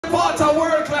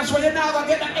you're not gonna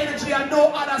get that energy and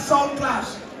no other sound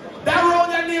clash. That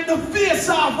round you name the face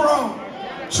off round.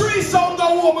 3 sound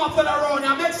go warm after the round.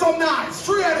 You make some noise.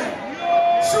 Straight in.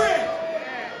 Straight.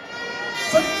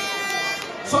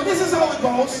 So this is how it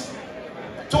goes.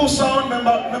 2 sound,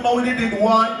 remember we did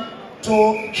 1,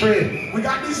 2, 3. We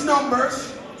got these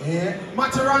numbers. Yeah.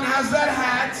 Mataran has that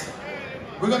hat.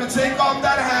 We're gonna take off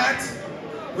that hat.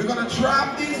 We're gonna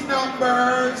drop these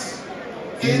numbers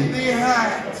in the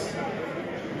hat.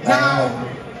 Now,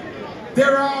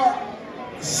 there are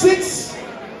 6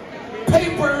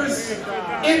 papers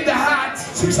in the hat.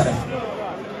 6 of them.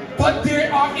 But they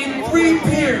are in 3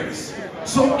 pairs.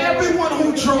 So everyone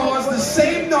who draws the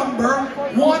same number,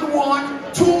 1, 1,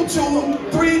 2, 2,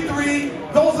 3, 3,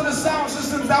 those are the sound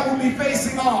systems that will be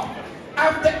facing off.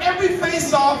 After every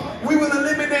face-off, we will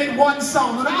eliminate 1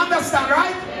 sound. You understand,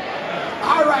 right?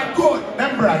 All right, good.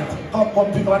 Remember, right? Come,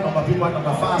 pick one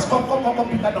number fast. Come,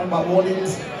 pick a number. Hold it.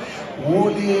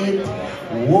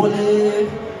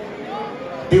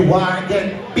 The one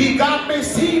get big up me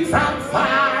see from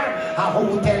far. A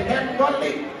hotel them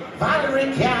gully,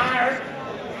 Valerie car.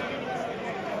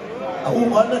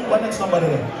 What next number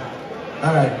there?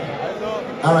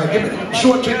 All right, give me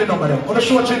short change the number then.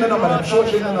 Short change the number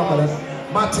then.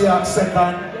 Mattia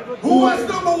second. Who has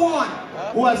number 1?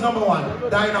 Who has number 1?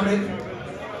 Dynamic.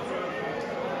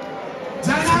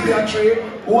 Dynamic. 3.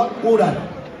 Who that?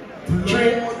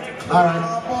 3. All right.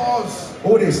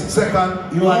 Who this? Second.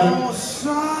 You are. No,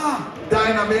 sir.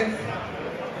 Dynamic.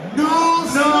 No,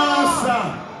 sir. No, sir.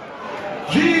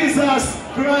 Jesus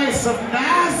Christ of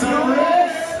Nazareth.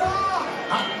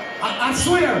 No,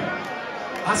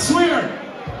 I swear.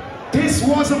 This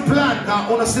wasn't planned. Now, I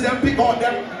want to see them pick out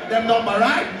them number,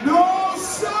 right? No,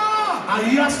 sir.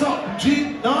 And yes, sir.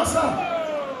 No, sir.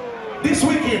 This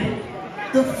weekend.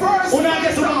 The first When I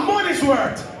get to the money's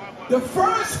worth. The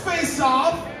first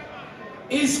face-off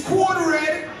is Quad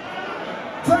Red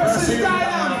versus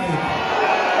Dynamic.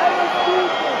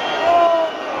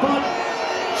 But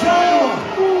John,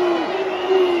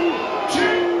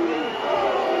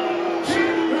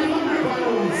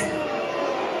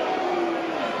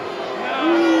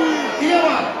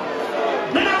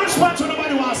 me not respond to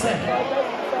nobody wants to say.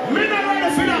 Me not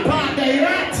ready for that part there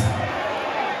yet.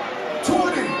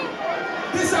 Tony,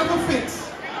 this have a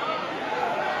fix.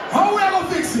 How we ever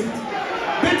fix it?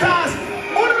 Because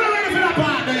we're not ready for that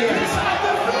part there yet.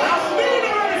 I'm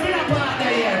not ready for that part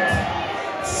there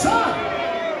yet. Son,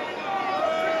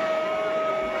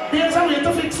 there's a way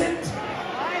to fix it.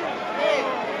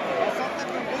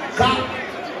 God,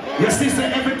 you see,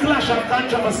 every clash of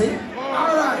controversy.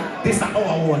 All right. This is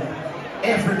our one.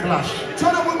 Every clash.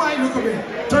 Turn up with my look at me.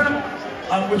 Turn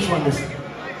up. Which one this?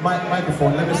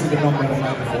 Microphone. Let me see the number of the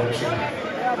microphone.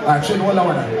 Alright, check all I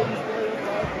want.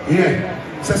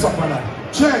 Yeah. Say something like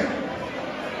that. Check.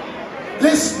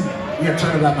 Listen. Yeah,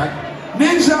 turn it up, Mike.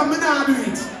 Ninja, me not do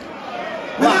it.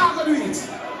 Me not gonna do it.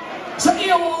 So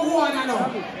here we go on, I know.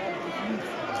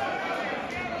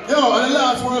 Yo, at the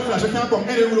last world clash, you can't come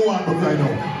any rule one book right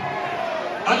now.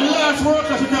 At the last world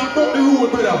clash, you can't broke the rule,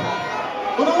 brother.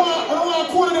 I don't want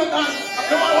to call it that. I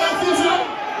don't want to face it.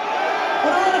 I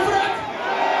don't ready for that.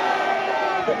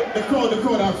 The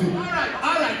crowd have it.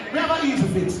 Alright, we have an easy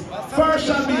fix. First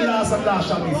shall be last and last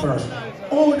shall be first.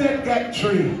 Who did get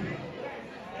 3?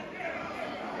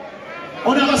 Who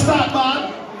never start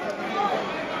ball?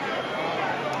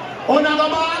 Who never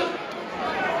ball?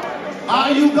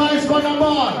 Are you guys gonna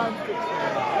ball?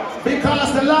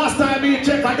 Because the last time we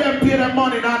check on them pay them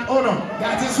money, not honor.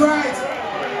 That is right.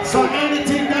 So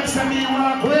anything them say me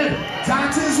work with.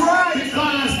 That is right.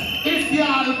 Because if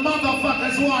y'all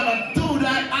motherfuckers wanna do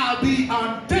that, I'll be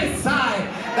on this side.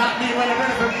 That means when I'm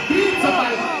ready to beat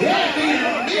somebody, yeah, me.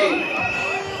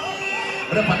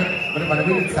 But if I'm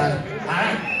the side.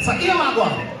 Alright, so here I go.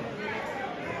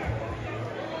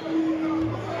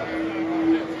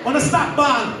 On the stop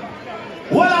ball.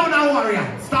 Hold on now, warrior.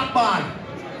 Stop ball.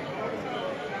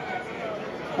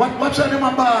 Watch out them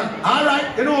a ball.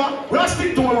 Alright, you know what? We'll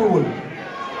stick to a rule.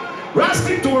 We'll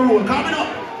stick to a rule. Coming up.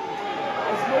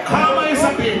 Karma is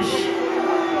a bitch.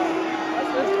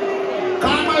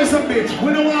 Karma is a bitch.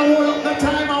 We don't want to hold up the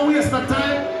time and waste the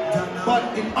time.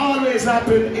 But it always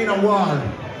happens in a war.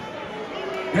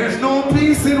 There's no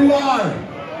peace in war.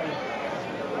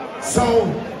 So,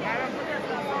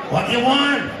 what you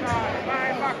want?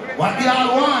 What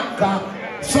y'all want?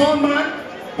 Some man,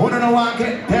 who don't want to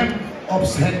get them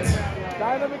upset.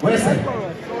 What is it?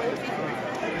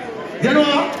 You know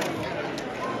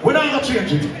what? We're not going to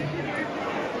change it.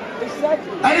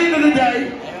 At the end of the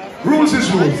day, rules is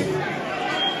rules.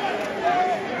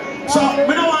 So,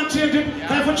 we don't want to change it.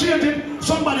 If we to change it,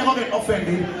 somebody gonna get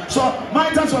offended. So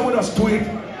might as well we just do it.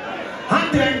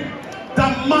 And then the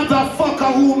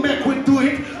motherfucker who make we do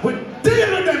it, we deal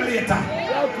with them later.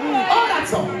 Oh,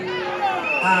 that's all.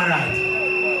 Alright.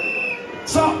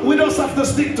 So we just have to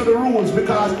stick to the rules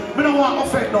because we don't want to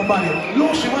offend nobody.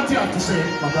 Lucy, what do you have to say,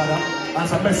 my brother,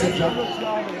 as a messenger?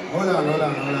 Hold on.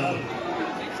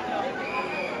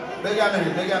 Beg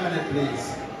a minute,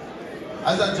 please.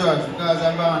 As a judge, because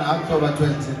I'm born October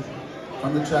 20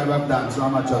 from the tribe of Dan, so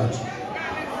I'm a judge.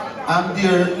 I'm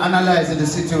there analyzing the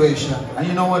situation. And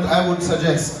you know what I would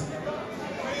suggest?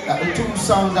 That the two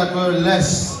songs that were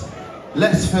less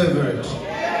favorite,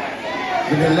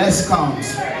 with the less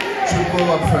counts, should go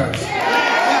up first.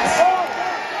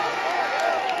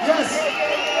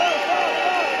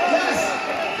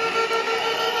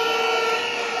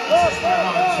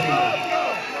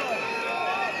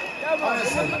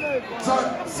 Honestly, so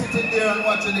sitting there and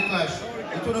watching the clash,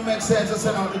 it wouldn't make sense to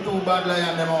send out the two bad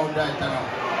lions them out right now.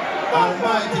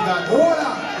 Almighty God. Hold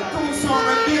on. The two songs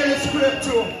are barely script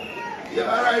too. You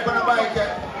ever ride on a bike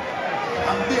yet?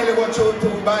 I'm barely going through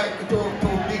two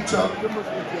big truck.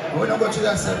 We don't go through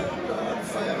that set.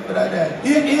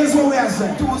 Here's what we are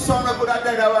saying. Two songs I could have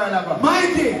died a while ago.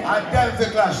 Mikey! I damn for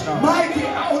clash now. Mikey,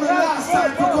 on the last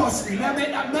time for custody. Let me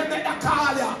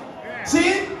call you.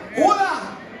 See? Hold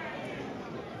on.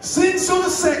 Since you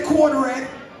say Code Red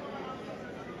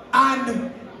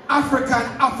and African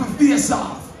have to face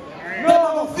off, they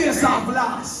have to face off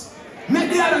last.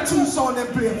 Make the other two songs them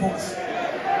play for us.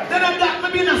 Then I'm that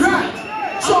maybe not right.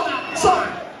 So,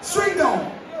 string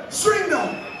down.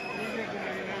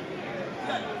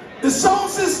 The sound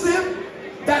system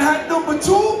that had number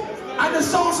 2 and the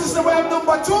sound system we have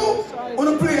number 2, on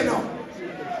the play now.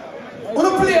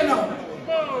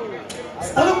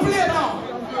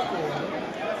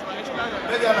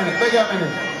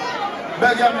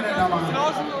 Beg a minute now, man.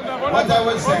 What I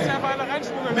was saying,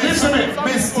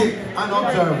 mystic and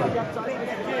observer.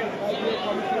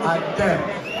 And them.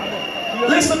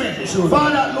 Listen to me.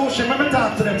 Father Lucian, let me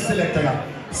talk to them selector.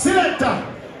 Selector,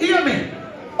 hear me.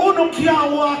 Uno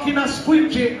can't walk in a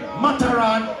squidgy,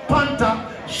 mataran, panta,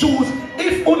 shoes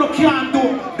if uno can't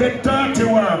do the dirty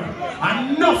work.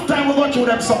 Enough time we go through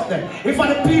them something. If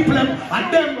I the people them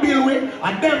and them bill with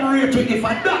and them rate with, if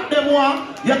I that them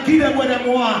want, you give them what them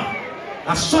want.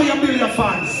 I saw you build your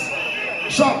fans.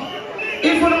 So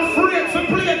if we're afraid to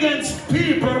play against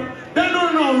people, they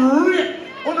don't know rate.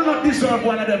 You don't deserve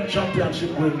one of them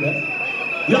championship win there.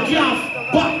 You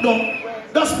can't back down.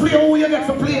 Just play who you get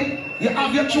to play. You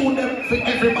have your tune them for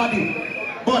everybody.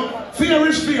 But fear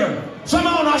is fear.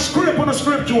 Somehow I scrape on the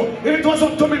scripture. If it was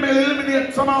up to me, I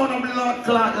eliminate somehow on the Lord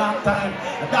clock long time.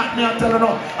 That me I tell you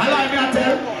now. I like me I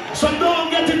tell. So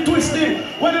don't get it twisted.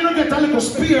 When you don't get a little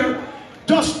spear,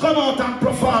 just come out and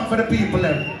perform for the people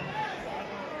then.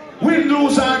 Win,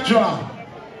 lose or draw.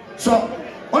 So,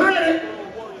 are you ready?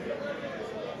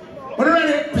 Are you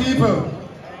ready? People,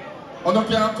 I don't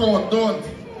care count, don't.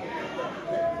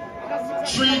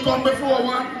 3 come before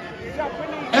 1.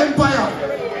 Empire.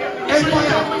 3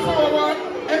 come before 1.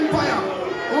 Empire.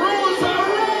 Rules are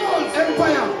rules.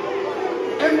 Empire.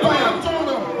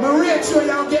 Maria, sure you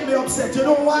don't get me upset. You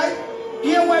know why?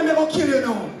 Here why me gonna kill you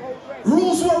now.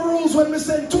 Rules were rules when me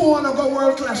sent 200 go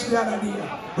world clash the other day.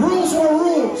 Rules were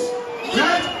rules.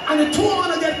 Right? And the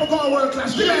 200 get for go world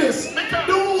clash. Give me this.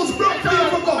 The rules broke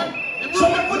for go. So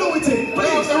let me do it in,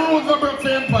 please. The rules are broke for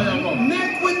Empire go.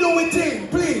 Let me do it in,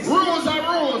 please. Rules are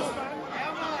rules.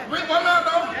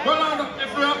 Well,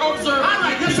 if we are observing.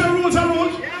 Alright, you say rules are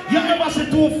rules. You ever see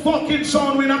 2 fucking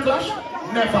sound win a clash?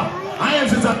 Never. I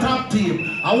else it's a top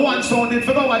team. And 1 sound did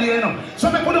for nobody, you know.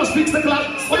 So make we just fix the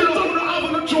clash. We don't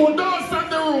have the tune. Don't stop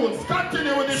the rules.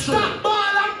 Continue with the show. Stop ball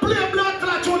and play blood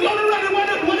clash tune. You're ready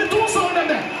when the 2 sound in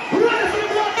there. Ready for the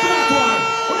blood clash one.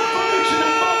 We're not conviction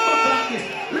and bumper like this.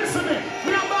 Listen me.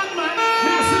 Me a bad man.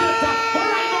 Me a selector. But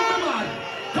right now me mad.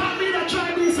 Can't be the try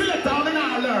be selector and me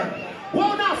not learn.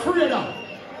 What not afraid of?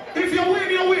 If you win,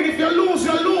 you win. If you lose,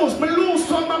 you lose. Me lose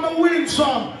some and me win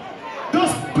some.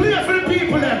 Just play for the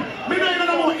people then. Me don't even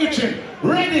know about itching.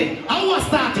 Ready? Who was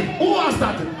starting? Who was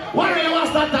starting? Warrior was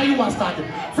starting, you was starting.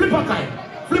 Flip a kind.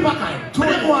 Flip a kind. To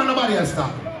them one, nobody else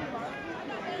starting.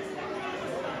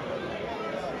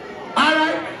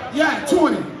 Alright? Yeah,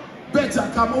 Tony. Better,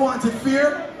 come on to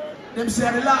fear. Them say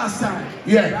the last time.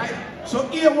 Yeah. Right? So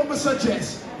here what we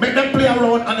suggest. Make them play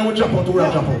around and they will jump out to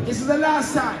where jump out. This is the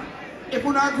last time. If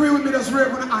you don't agree with me, just raise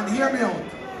your hand. Hear me out.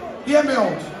 Hear me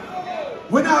out.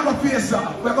 We're not going to face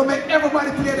off. We're going to make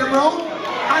everybody play the round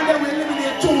and then we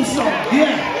eliminate 2 songs.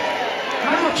 Yeah.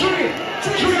 Number 3.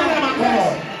 3 of them are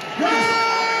gone. Yes.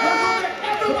 We're going to make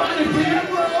everybody play the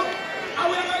round and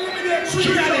we're going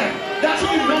That's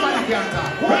what nobody can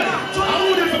talk. Ready? I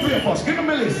want them to play first. Give them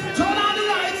a list. Turn on the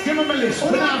lights. Give them a list.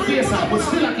 We don't face up, but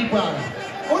still I keep on.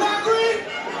 Would I agree?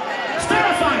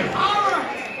 Terrified. Alright.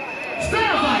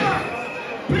 Terrified.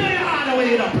 Play the order where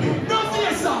you don't play. No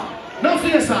face off. No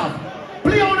face off.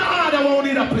 Play on the order where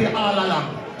you need to play all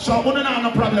along. So I don't have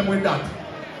no problem with that.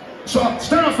 So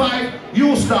terrified,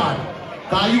 you start.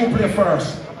 Because you play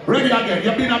first. Ready again.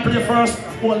 You've been a play first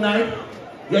all night.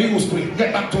 You used to it.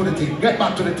 Get back to the team. Get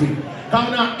back to the team.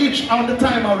 Come now, each on the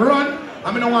time I run.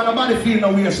 I don't want nobody feel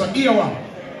no way. So here one.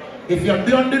 If you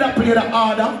don't do that, play the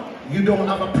order, you don't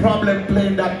have a problem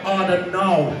playing that order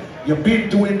now. You've been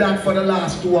doing that for the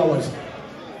last 2 hours.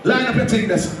 Line up your thing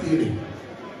this lady.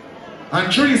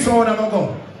 And 3 sound I'm gonna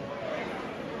go.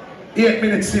 8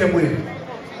 minutes same way.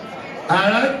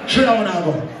 Alright? 3 hours I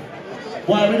go.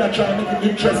 Why we not trying to make it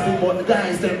interesting, but the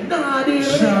guys them, nah, they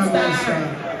don't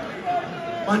understand.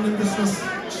 Man in business.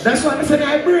 That's why I said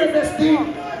I brave this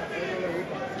thing.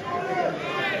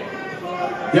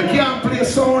 You can't play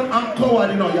sound and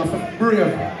coward, you know, you have to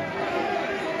brave.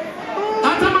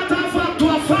 At a matter of fact, to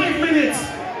a 5 minutes.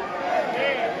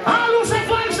 How you say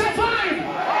 5, say 5.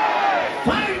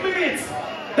 5 minutes.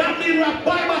 That means we have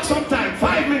buy back some time.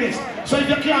 5 minutes. So if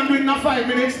you can't do it in 5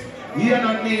 minutes, you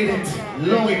don't need it.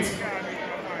 Low it.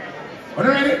 Are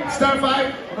you ready? Start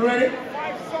 5. Are you ready?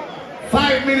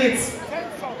 5 minutes.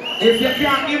 If you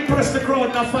can't impress the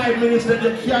crowd in 5 minutes, then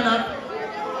you cannot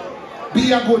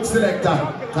be a good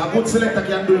selector. A good selector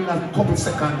can do it in a couple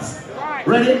seconds.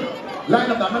 Ready?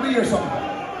 Line up that. Let me hear something.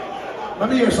 Let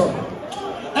me hear something.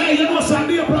 Hey, you know something,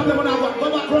 be a problem when I go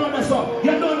back around this up.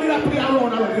 You don't need to play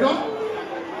around already, you know?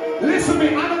 Listen to me,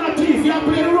 I don't know if you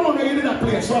play the round where you need to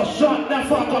play. So shut the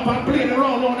fuck up and play the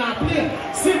round on and play.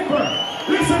 Simple.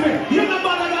 Listen to me, you don't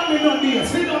bother that with no deal.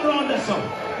 Sit down around this up.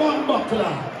 One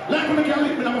buckler. Like when you can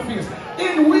lick me on my face.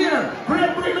 In where?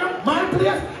 Great Britain? My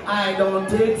place? I don't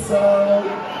think so.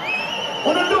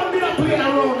 When I don't need to play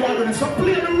around already. So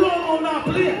play the round or not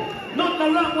play.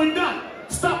 Nothing wrong with that.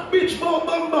 Stop bitch ball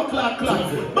bumbo clap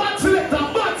clap. Bad selector,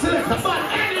 bad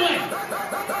anyway.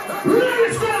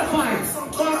 Really terrified.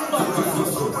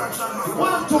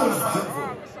 One, two.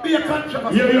 Be a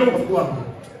controversy. Yeah.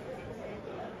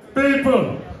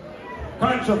 People,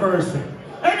 controversy.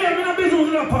 Anyway, I'm not busy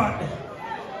with a partner.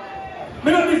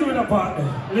 I'm not busy with a partner.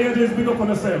 Ladies, big up on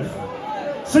yourself.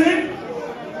 See?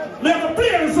 Me have a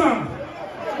player song.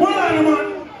 What are you,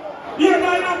 man? You're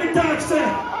dynamic talk, say.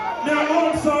 Now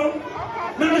also,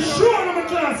 I'm sure I'm a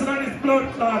class and it's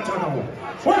blood clot now.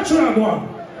 What should I go?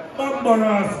 Bumbo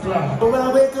ass clot. Oh,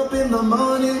 I wake up in the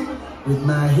morning with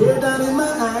my head down in my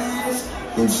eyes,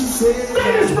 and she said,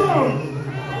 Finish, bro!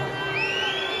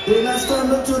 Then I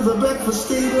stumbled to the breakfast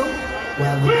table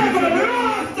while the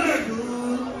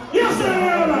Yes, sir!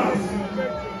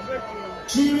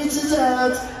 She reaches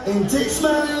out and takes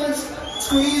my hands,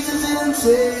 squeezes it and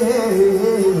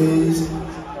says,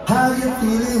 how you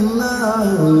feeling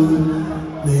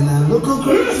now? Then I look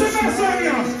across the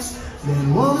face,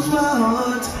 then warms my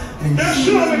heart, and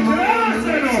she's mine.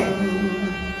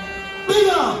 Big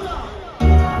up!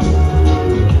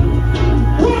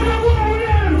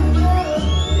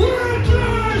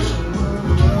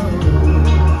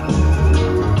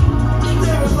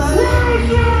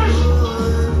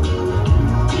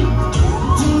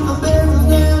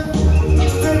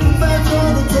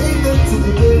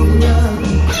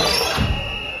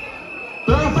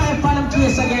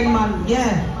 Again, man,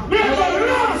 yeah.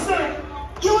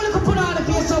 You want to put on the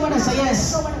face over there, say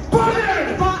yes.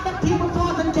 The part that people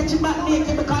thought and catching back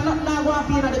naked because nothing now go off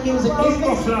here at the music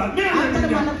business. After the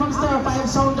man from Stir 5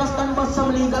 sound just done bust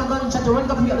some legal gunshot to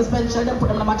run up here the dispenser, then put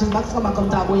them in the matches box, come back come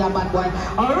talk, boy, a bad boy.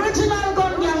 Original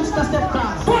gun gangster step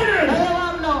cross. There you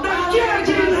are now. Man,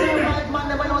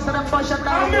 they went to them push up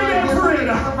down the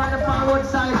forward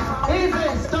side.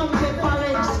 Easy, stump it,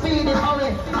 porridge, speed it,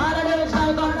 hurry. All the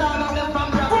original gun down on them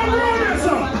from the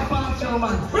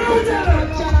man.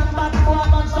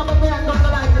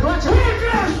 Watch it.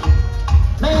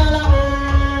 Me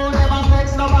alone, never flex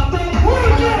no button. One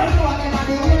in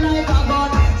the ear like a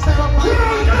gun. Step up and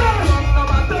no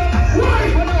button. One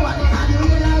in the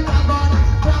ear like a gun.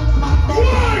 Crank smack them,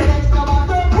 flex no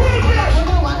button.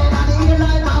 One in the ear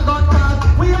like a gun.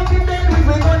 We up in there, we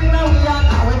go in a we are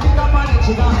now. We pick up on the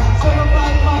trigger. 7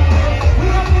 5 5.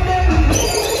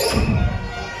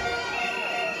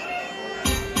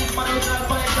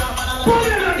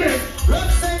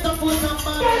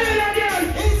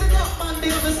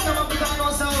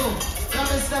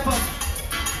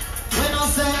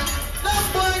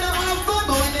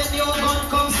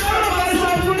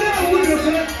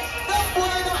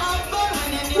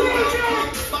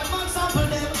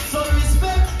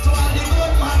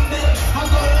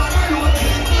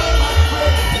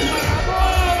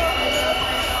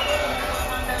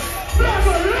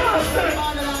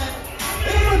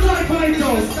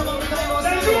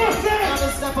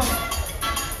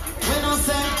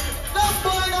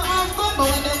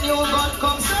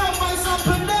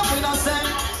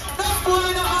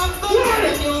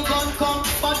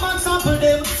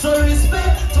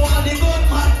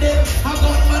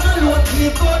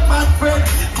 good, my friend.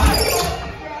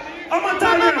 I'm a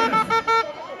Italian.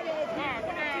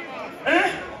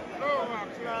 Eh?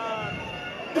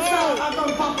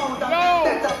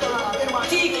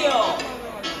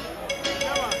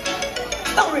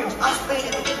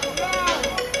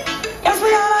 Yes, we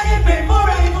all are in bed, more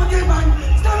right for the man.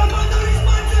 Stand up on the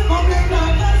responsive public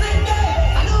life.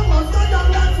 I don't want to do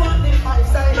that's what the fight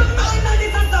say. I know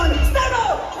this is done. Stand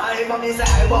up. I promise I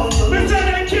won't do Mr.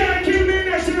 They can't kill me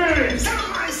nationally. Stand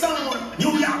my son.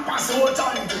 New York pass out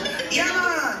on. Yeah,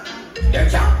 man. They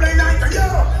can't play like you.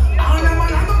 All them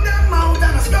man have them mouth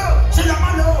and a skull. See them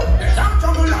alone. They can't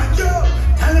juggle like you.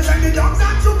 Tell us any dogs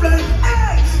that you play.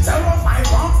 Hey, 05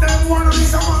 of them wanna be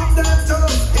some of them too.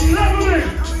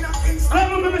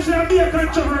 Level me say be a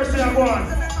controversy one.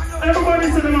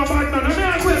 Everybody say them a bad man. Let me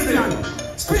ask question.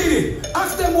 Speedy,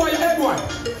 ask them why you head one.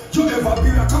 You ever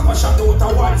been a copper shot out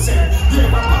of one set? You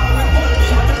ever been a bullet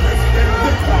shot the president?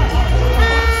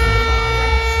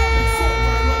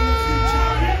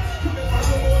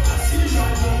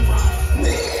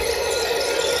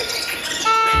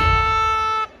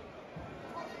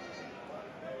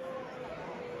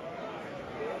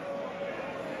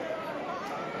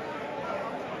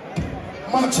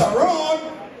 March around.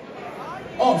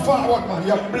 Oh, forward, man,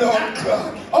 your blood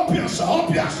clot. Up here, sir, up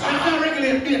here, sir. I can't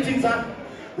regulate the things that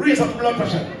raise up blood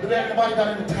pressure. The way everybody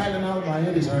got in the Thailand now, my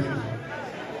head is hurting.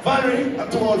 Valerie, I'm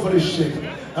too old for this shit.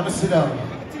 I'm gonna sit down.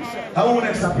 I won't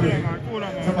next play.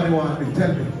 Somebody want me,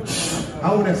 tell me. I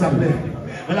won't next play.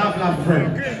 Well, laugh,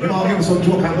 friend. You know, I'll give some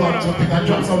joke and go on something and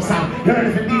drop some sound. You heard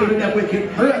if you deal with them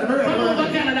wicked. Hurry up.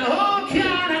 Canada. Oh,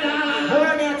 Canada. Boy, I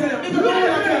tell you, because the whole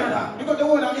of Canada, because the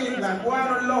whole of England, boy, I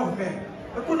don't love me.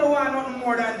 I couldn't want nothing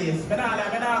more than this. I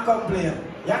don't complain.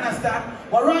 You understand?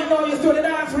 But right now, you still the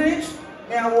dance rich.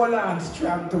 Me and hold on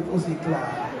strong to pussy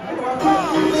clap. We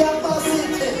are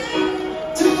positive.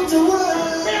 Two to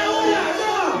one. Me and hold on,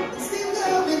 no. Still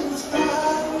loving the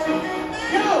strong.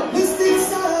 Yo. Mystic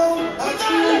sound.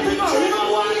 You know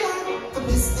what? The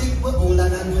mystic will hold on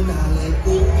and we not let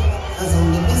go. As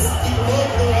only mystic will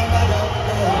go about up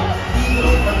there. Even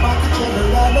if my pocket channel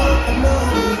right up the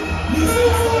money.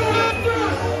 Mystic sound.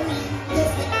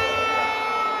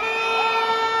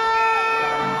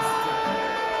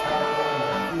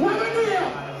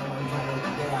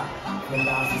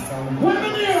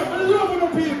 Women here, I love the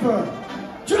people.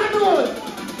 General.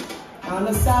 On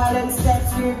the silent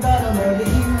steps, we're gonna murder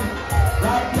you.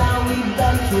 Right now, we've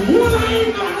done to you. What are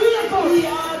England? We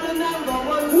are the number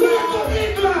one. Wake up,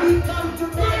 England. We come to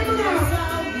bring you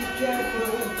down.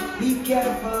 Be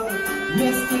careful.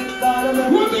 Mystic gonna murder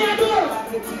you. What do you do?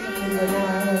 Like a thief in the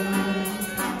night.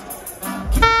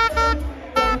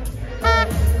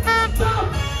 Stop.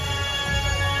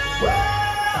 Oh,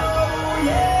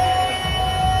 yeah.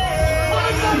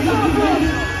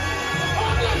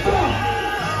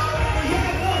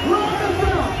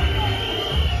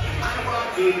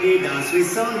 In the dance with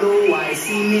some low, I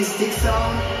see mystic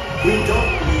sound. We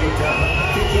don't need to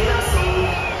kill a song.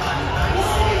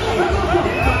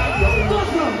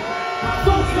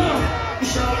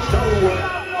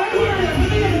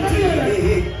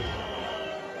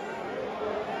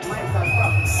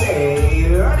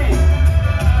 Say running.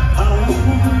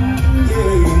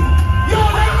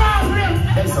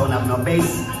 Them sound have no bass,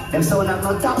 them sound have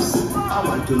no tops. I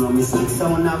want to know mystic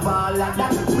sound of all of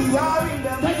that. We are in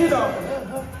them. Take it up.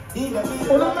 Oh,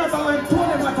 no matter when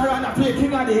Tony Matarana play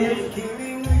King of the Hill,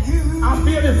 I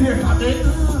feel the fear of it.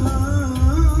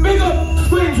 Big up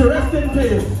Stranger, rest in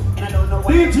peace.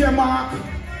 DJ Mark,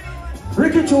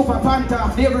 Ricky Chupa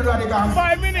Panther, David Radigan.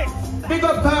 5 minutes. Big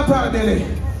up Corporal Billy.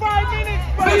 5 minutes.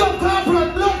 Big up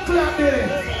Corporal Blood Clot Billy.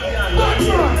 That's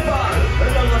right.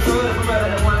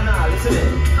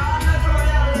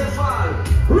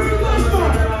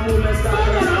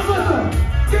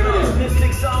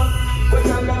 Mystic sound, we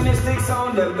tell them mystic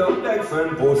sound, them don't beg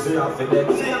friend, pussy off of them.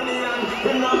 See them the end,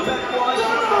 we not beg boy,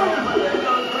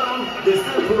 this is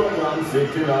the program,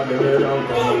 sitting on the head and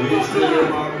come reach to the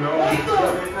mark now.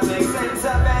 It makes sense, I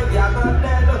beg, you're not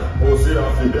dead, pussy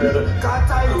off the dead, cut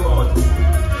I road.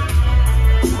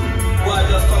 Why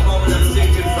just come over and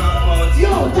stick it from out?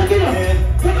 Yo, take it up,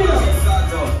 take it up,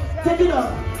 take it up.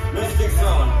 Mystic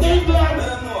sound, England,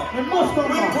 you must come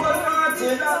we back. put party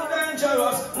that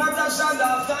dangerous, not a shot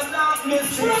after that.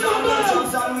 Mystic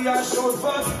sound, and we are shoot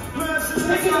first. Mercy is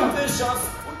ambitious.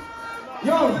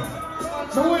 Yo,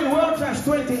 so we win World Clash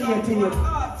 2018,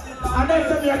 and they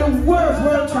tell me are the worst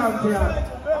world champion.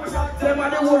 Them are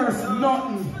the worst,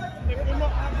 nothing.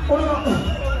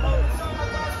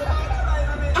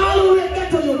 All the way get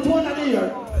to you, 2 of the year.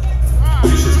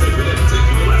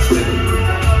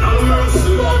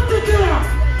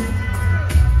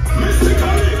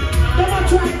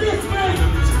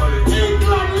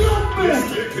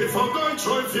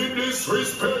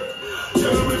 disrespect.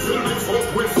 Tell me till me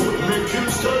fuck with foot, make him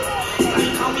step.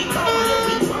 Like how we come here,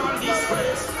 we want this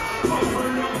place.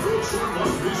 Offering a virtue,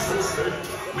 not disrespect.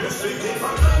 Mistake if I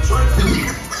can try to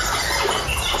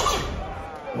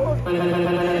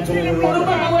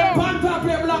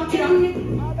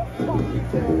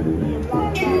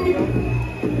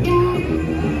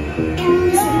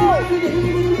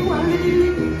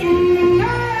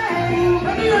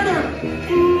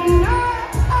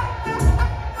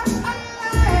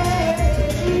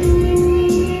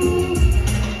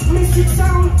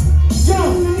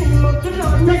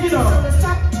Take it up.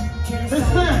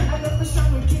 Listen.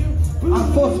 I'm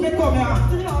supposed to come here.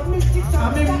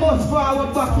 I'm in most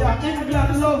forward back here.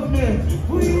 England love me.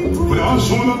 we are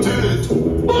soon to tell it.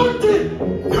 But it.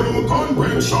 Give him a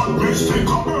convention, mistake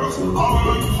of birth. All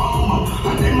like farmer,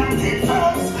 and them and keep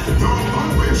first. Your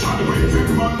convention, wicked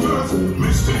man first.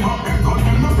 Mistake of them, got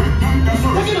them the big man the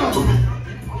first. Take it up.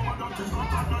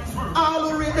 All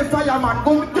who read the fireman,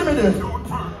 go give me this.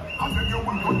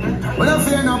 But I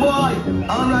fear no boy.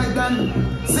 Alright then.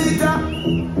 See that?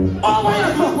 Oh my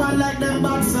Look God. one like them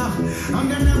boxer.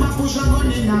 And them never push a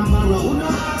gun in a barrel. Who no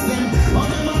ask them? Oh,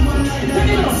 them a one like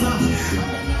them boxer.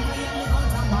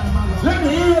 Let me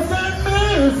hear you say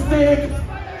mistake.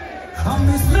 I'm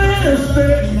Mistake.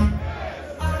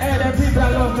 Hey, them people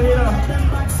that love me, you know.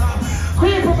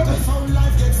 People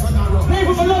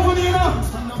that love me, you know.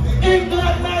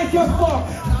 England nice your fuck.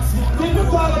 People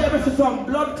call them to some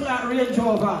blood clot Range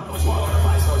Rover.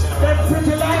 They're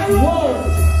pretty like, whoa.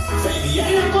 You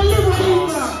can live with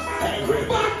England.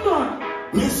 Batman.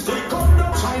 Mistake of the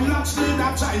child, not sleep,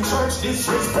 that child church,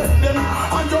 disrespect them.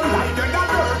 And you like them, that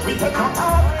earth, we take no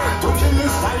time. To kill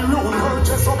this style, rule,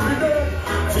 purchase up in there.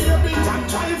 Fear beat and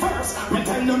try first, me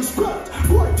tell them split.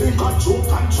 Boy, think I joke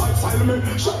and try style me.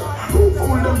 Shut up, who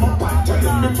fool them up and tell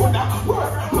them me for that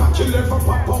work. My kill ever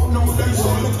pop out, now they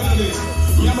saw me tell this.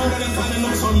 Yeah, man, them calling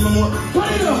them son no more.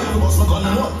 What is it? Boss my gun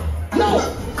no more. No.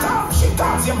 She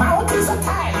calls your mouth is a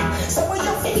tiny. So when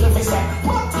you feel if it's a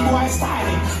multi boy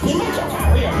styling, you make your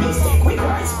career mistake with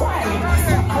boy spoiling.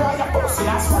 Boy, the pussy,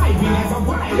 that's why we never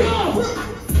whine.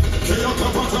 When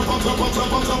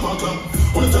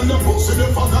you tell them books in the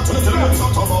pocket, when you tell them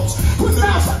shut up, when they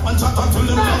ask and chat until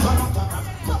them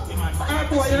Hey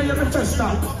boy, you know your first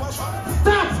stop.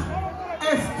 Stop!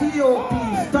 S-T-O-P,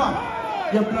 stop.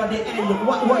 You bloody idiot.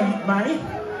 What, man?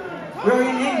 We're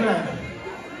in England.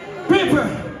 People,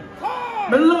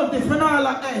 me love this.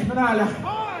 Manala.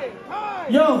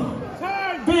 Yo,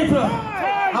 people,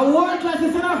 I want like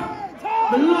this, you know.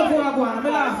 Me love Wagwan. Me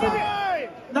last time.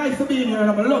 Nice to be in here,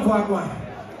 and I love Wagwan.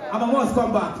 I must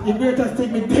come back. The greatest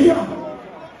thing me there.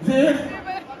 See?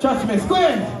 Trust me,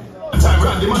 square. time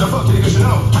Randy motherfucking niggas, you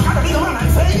know. I gotta be the one I'm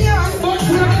saying, yeah.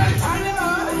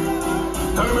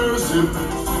 Have mercy.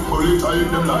 Pull it tight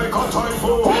them like a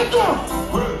typhoon.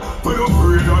 Well, we don't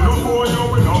breed and no boy, no,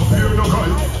 we don't fear no guy.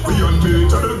 We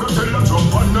unbeatable, go tell them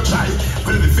jump on the tide.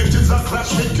 Well, the victims that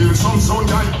clash, we kill some sound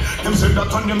guy. Them said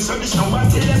that on them said it's no one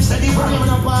till them said it right. I'm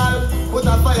gonna ball, put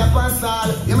a fire pan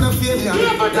sal. I'm gonna feel me. I'm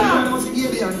gonna see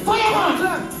alien.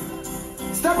 fire!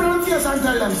 Step on the face and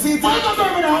tell them, see it. Fire,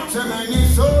 Birmingham! So many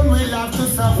souls will have to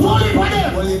suffer. Hold it, hold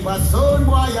it. Well, if a soul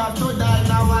boy have to die,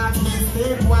 now watch me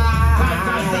stay wide.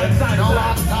 Now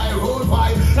watch die road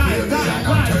wide.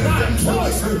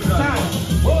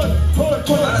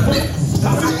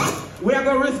 We are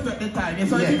going to respect the time. You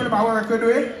saw the people about work, do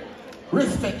we?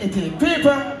 Respect the thing.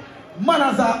 People,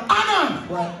 manners are honored.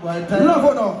 Love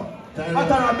or no?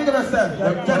 Atara, big of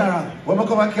yourself, general. When I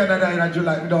come to Canada in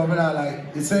July,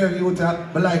 like, you say you I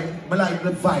like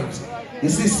the vibes. You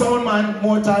see sound man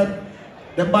more time,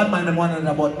 the bad man them one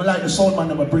another, but I like the sound man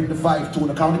them bring the vibe to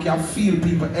the county can feel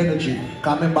people energy.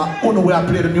 Can remember only way I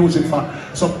play the music for.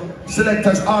 So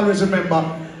selectors always remember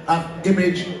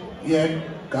image, yeah.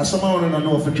 Because someone don't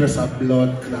know if you dress up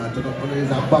blood clot, you know, is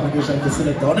a abomination to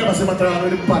selector. I never see my turn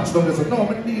with the pants down there, so no,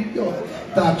 I need yo.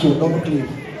 Touch you, double click.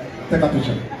 Take a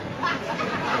picture.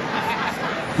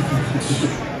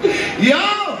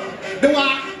 Yo! The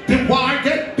war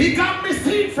get bigger, me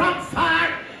see from far.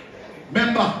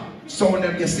 Remember, so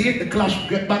them you see it, the clash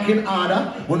get back in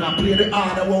order. When I play the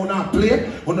order, when I play,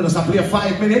 when I just play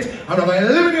 5 minutes, and I'm going to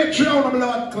eliminate 3 on the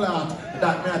blood clot.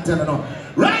 That me I tell you now.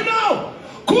 Right now,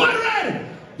 go on ready.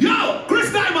 Yo,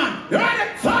 Chris Diamond, you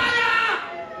ready? Fire!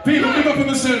 People, give up on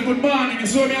myself. Good morning. You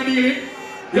saw me on the You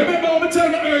remember what I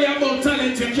told you earlier about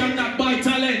talent? You cannot buy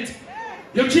talent.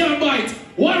 You can't buy it.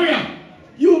 Warrior,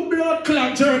 you blood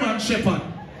clot German shepherd.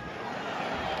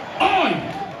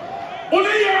 Only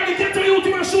you already get to you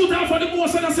to shoot out for the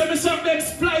most and I say me some them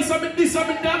splice and me this and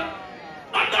me that.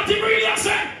 I'm not even really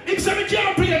say. If somebody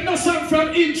can't play no song from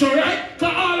intro, right?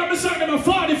 Because all of the songs them are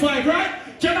 45, right?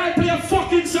 Can I play a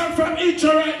fucking song from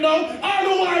intro right now? All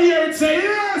who are here and say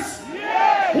yes!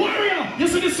 Yes! Warrior! You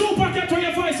see the super cat when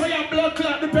your voice or your blood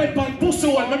clot depend on pussy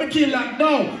one. Let me kill that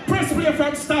now. Press play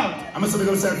from start. I'm going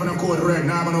to say for the code red.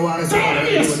 Now I'm going to want to say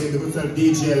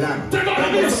DJ Lamb. Turn on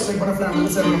the bass. I'm going to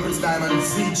say for the Chris Diamond,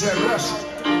 CJ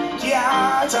Rush.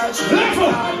 Yeah, touch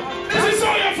Level! This is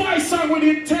all your voice song with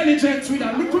intelligence, with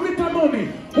a little bit of money.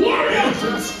 Warrior!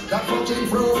 that fucking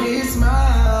fruit is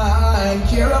mine.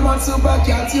 Care about super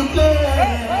cat you play.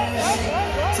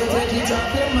 So take it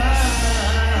off your mind.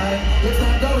 It's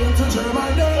not going to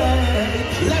Germany.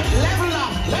 Level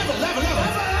up, level.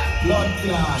 Blood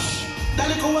clash. That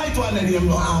little white one in him,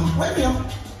 where are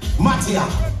you? Mattia.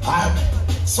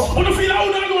 So, I don't feel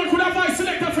how that one could have voice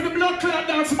selected for the blood clot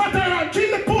dance. Matter around,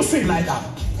 kill the pussy. like that.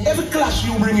 Every clash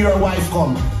you bring your wife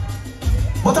come.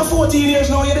 But at 14 years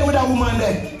now, you're there with a woman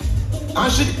there.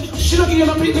 And she don't give you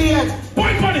no pity yet.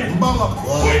 Point on it. Bang up.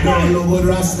 Point on it. No good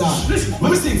Rasta. Listen.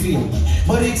 Let me sing for you.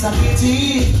 But it's a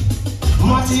pity.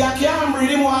 Matty, I can't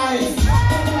breathe him wife.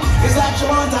 It's like she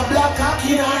want a black cock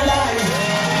in her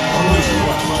life.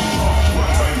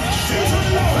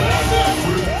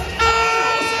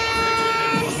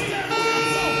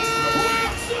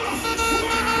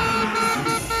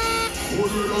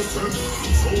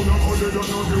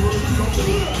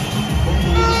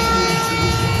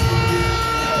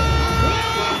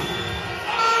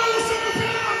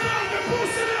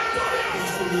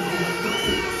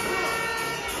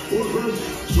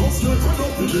 Just let it up,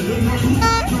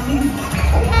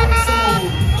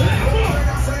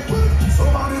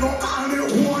 somebody don't call me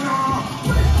owner.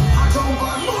 I jump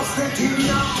and bust the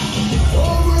key.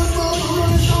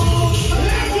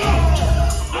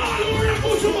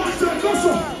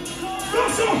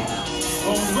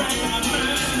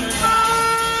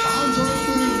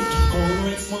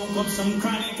 Some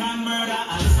chronic and murder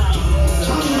and some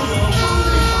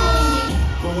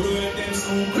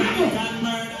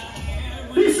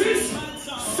This is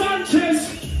Sanchez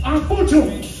and Pucho.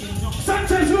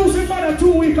 Sanchez losing by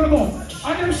 2 weeks ago.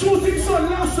 And them shooting son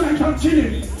last night and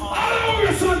chilling. All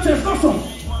over Sanchez, that's all.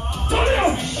 Turn it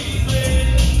up.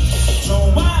 so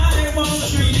why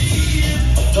won't you leave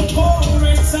the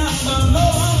poets and the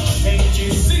Lord? Can't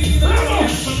you see the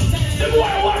The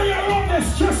boy warrior around the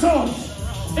stress out.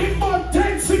 It bought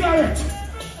 10 cigarettes.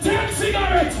 10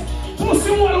 cigarettes.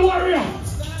 Pussy wall warrior.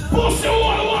 Pussy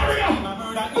wall warrior.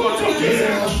 Pussy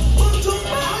kill.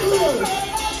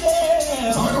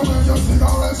 I don't want your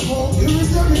cigarette smoke. Here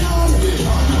is your hand.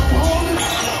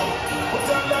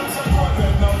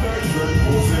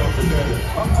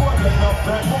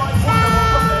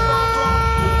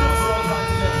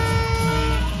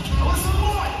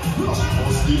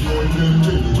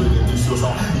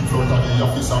 In front of the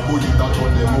officer, bully that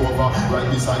run them over. Right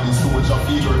beside the soldier,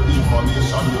 figure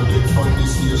information you get from the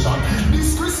station.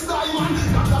 This Chris Diamond,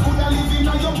 that could have lived in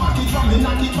your pocket from the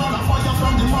night, fire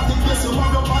from the matic place, you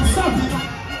have your body.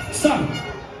 Stop.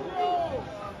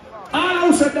 All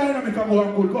who said dynamic and go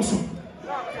and good, go so.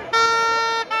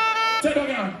 Say it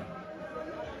again.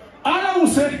 All who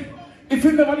said, if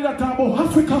you never did that talk about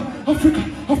Africa,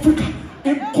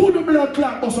 him could the blood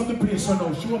clot bust up the place so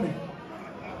now, show me.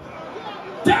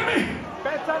 Tell me.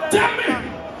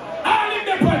 All in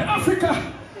the point,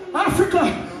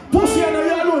 Africa, pussy and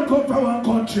you alone come from one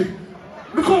country.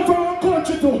 Me come from one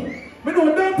country too. Me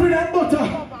know dumpling and butter.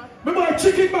 Me buy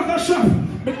chicken back a shop.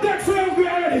 Me dead for hungry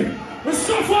already. Me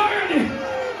suffer already.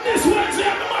 This Wednesday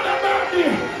I'm the mother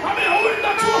birthday. I mean, I win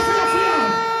that trophy of you.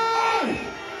 Aye.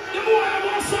 The boy have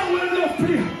one song when love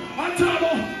play. And talk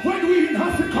about when we in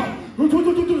Africa.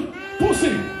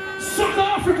 Pussy, suck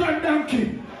African donkey.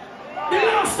 The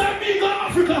last time me go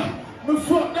Africa, me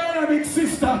fuck dynamic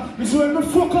sister. This is when me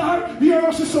fuck her, hear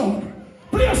us the song.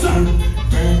 Play a song.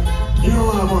 You know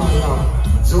what I'm on,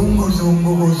 Zumbo,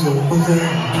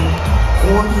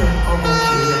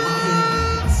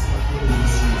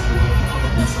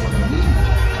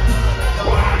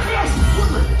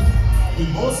 he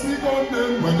must be on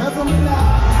them whenever we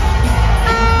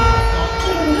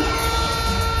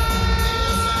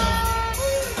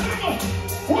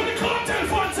What the cartel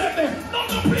fans said there? Not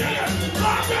the player.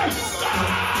 Cartel.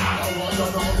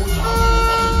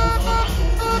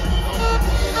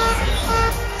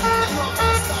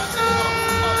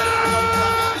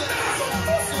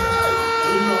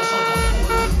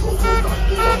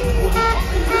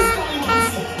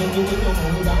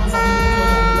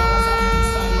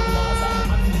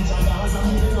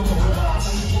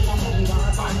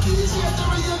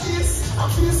 I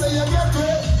feel say you get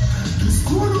it. This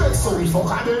cool way, so we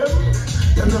fuck again.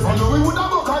 Them never know we would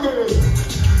have buck again.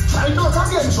 Try not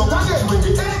again, shock again. When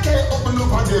the AK open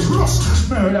up again, rush.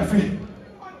 Murder free.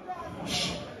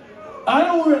 I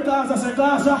know where Gaza say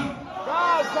Gaza.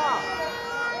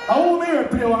 I want me to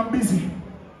play one busy.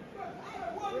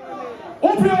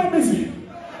 Who play one busy?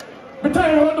 Me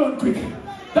tell you what done quick.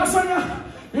 That's why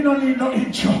you don't need no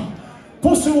intro.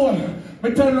 Pussy one.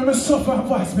 Me tell you me suffer and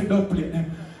voice me don't play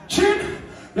them. Chin,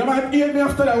 you might hear me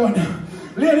after that one.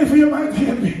 Lady for you might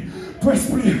hear me. Press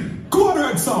play. Code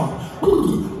Red song.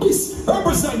 This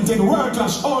representing World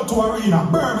Clash Auto Arena,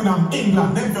 Birmingham,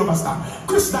 England. Them you understand.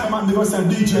 Chris Diamond, they go say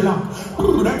DJ Lamp.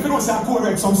 Them you say Code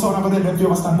Red some sound over there. Them you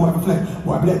understand. Boy, I play.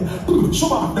 Boy, I play.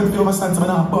 Schumann, them you understand. Some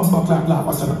now bumper clap clap.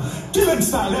 Watch it. Killing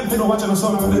style. Them you know watching the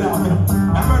sound over there.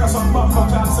 I heard some bumper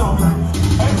clap sound.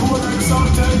 And Code Red song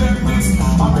tell them this.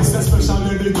 I miss the special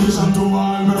dedication to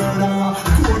all murderer.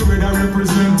 Code Red I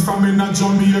represent from in a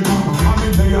Jamaica. I'm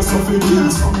in there suffering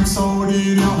from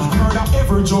Saudi. Murder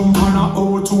every jump on a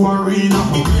O2 arena.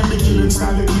 The killing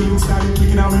style,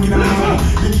 kicking out, wicked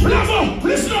out.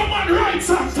 Listen up, man, right,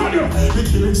 sir, tell you. The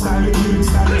killing style,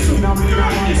 kicking out, wicked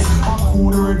out. A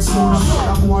Code Red son,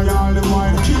 that boy all the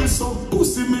while. Kill some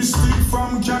pussy mystic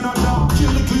from Canada.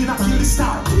 Kill the cleaner, kill the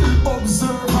star, kill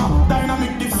observer.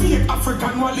 Dynamic defeat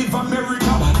African while live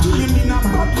America. Killing in a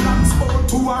Badlands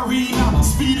O2 arena.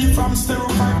 Speedy from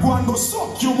stereotype, go and go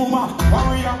suck your mama.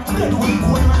 Warrior, dead when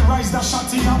go and rise the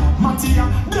shot in. Mattia,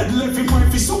 dead left him when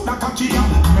he suck the kakia.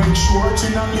 Make sure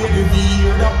chin and lady be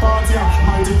here the party.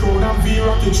 Mighty crowd and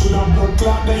Vera, it should have blood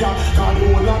clot there. Cause the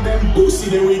whole of them pussy,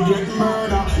 they will get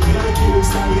murder. You know the killing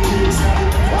style, the killing style.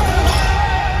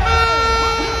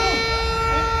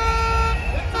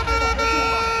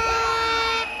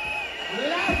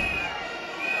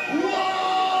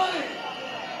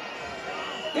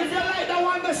 If you like the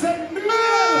one that said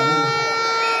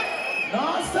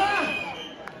no, sir.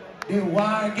 The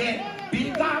war get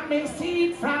bigger, me see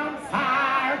it from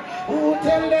far. Who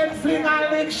tell them fling a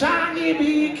lick shiny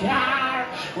big car?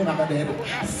 Who not dead?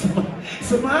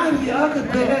 Somebody on the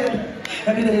bed,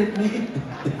 and it ain't me.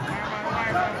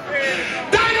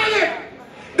 Dynamic!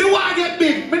 The war get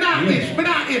big. Me not itch.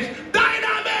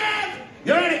 Dynamic!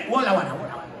 You ready? Hold on.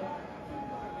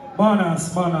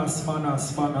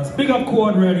 Manners. Big up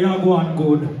Code Red, you go on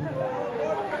good.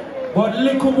 But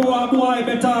little more boy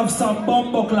better have some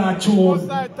bumbuckler tune.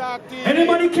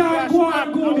 Anybody can go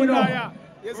on good, you know.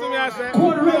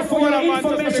 Code Red for your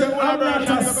information, I'm not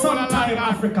a sometime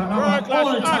African, I'm an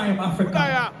all-time African.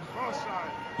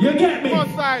 You get me?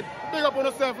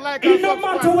 It no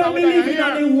matter where we live in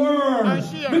the world.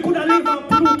 We could have lived on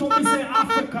Pluto, we say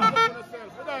Africa.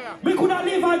 We could have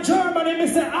lived on Germany, we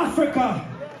say Africa.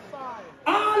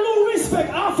 All who respect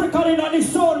Africa in the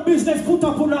sound business, put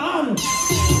up on the hand.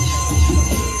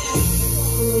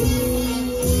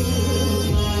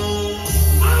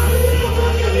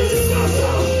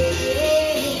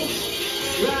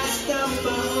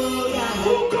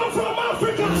 Who come from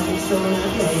Africa?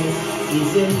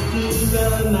 His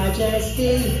Imperial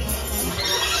Majesty.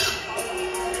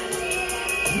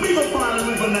 Big up all the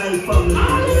River Nile family.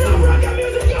 All the African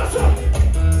music, yes, sir.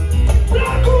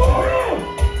 Black Guru.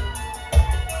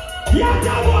 Yeah,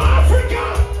 double Africa.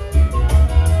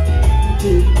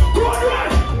 Good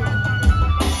right.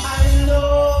 I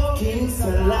love King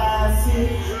Selassie.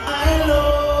 I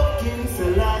love King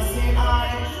Selassie. I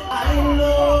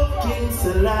love King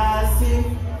Selassie.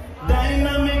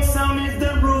 Dynamic sound is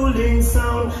the ruling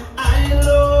sound. I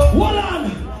love. Hold on.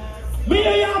 Me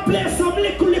and you play some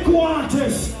little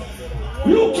artists.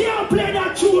 You can't play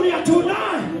that Junior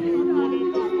tonight.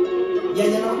 Yeah,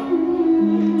 you know.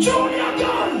 Junior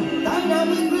gun.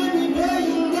 Dynamic will be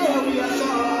playing there we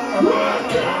are.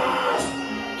 Broadcast.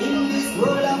 In this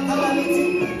world of calamity,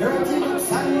 dirty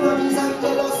looks and worries and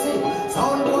jealousy.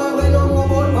 Sound boy we don't know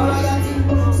about variety.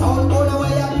 Sound boy the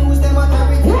way I use them at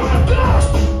everything. Broadcast.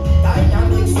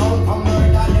 Dynamic sound come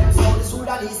murder them. Sound the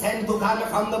Sudanese sent to come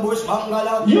from the bush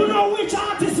bungalow. You know which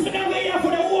artist me never here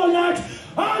for the whole night?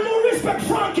 All no respect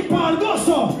Frankie Paul, go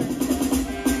so.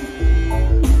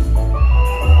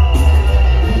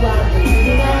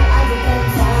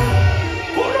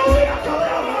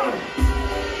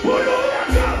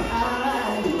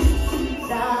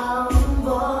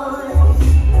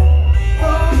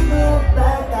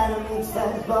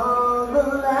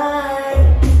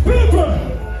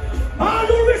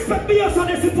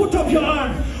 Put up your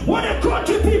hand. What a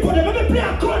country people, they let me play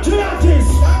a country artist.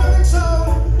 Dynamic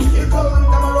sound, you come and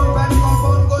come around and come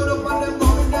on, going up and them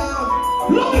going down.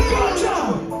 Love the culture.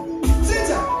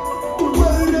 Sit up.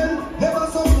 Well then, never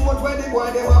support where the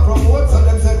boy they were promote. So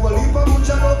them said, well, if a much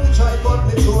enough, we try cut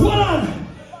the truth. Hold on.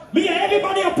 Me and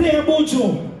everybody are playing boy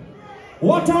Buju.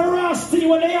 What a rasty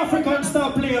when the Africans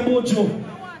start playing Buju.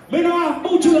 Me don't have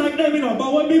Buju like them, you know,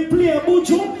 but when we play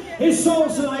Buju, it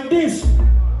sounds like this.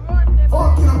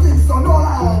 Fucking Kingston, no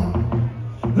lie.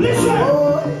 Listen!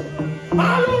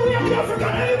 All over the African,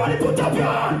 everybody put up your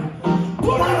hand!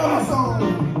 Put up your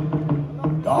hand!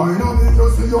 Dynamic, you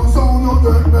see your sound, you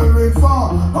take very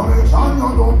far. American, you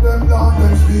love them down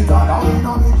them street.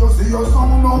 Dynamic, you see your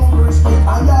sound of respect.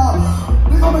 And yeah,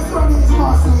 because Mr. Rani is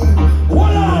massive.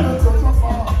 Hold on!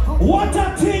 What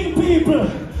a thing, people!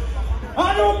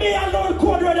 I know me alone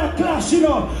could rather clash, you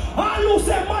know. All who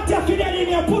say Mattia Fidel in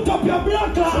here, put up your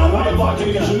black line. What the fuck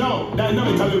you know?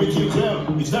 Dynamically we keep clear.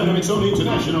 It's dynamic only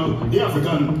international. The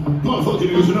African motherfucking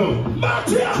niggas you know.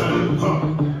 Mattia!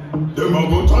 Them a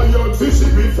go tired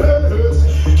fishing me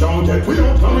face. Can't get we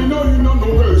out and we know you know no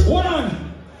verse. Hold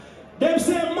on. Them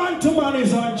say man to man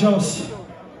is unjust.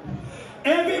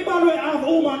 Every man will have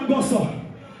woman gossip.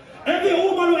 Every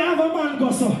woman will have a man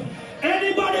gossip.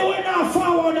 Anybody when not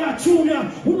forward that junior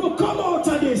who will come out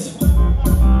of this.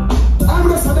 I'm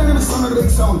just a dynamic sound of the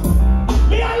big sound.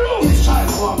 Me alone. Each child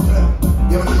go up to them.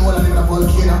 You ever know what I live in a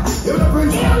volcano? You ever bring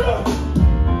me alone?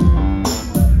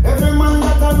 Every man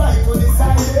got a right to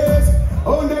decide his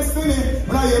own destiny.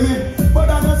 Now you mean? But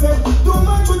I just say, too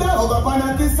much to the over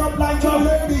and kiss up like your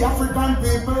lady African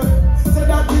people. Say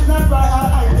that is not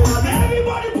right.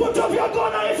 Everybody put up your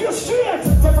gun if you're straight.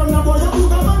 Say from now boy, you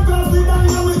put a man class with and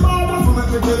you with bother. So make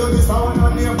me tell you this one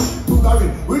and name.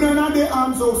 We don't have the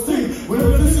arms so sting. We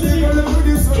don't have to see the with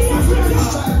this.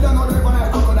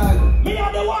 Me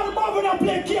are the one moving and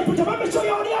play Capital. Let me show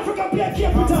you how the African play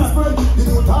Capital. The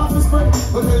new talk to spread.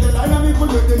 But tell the dynamic will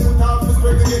get the new talk to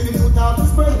spread. They get the new talk to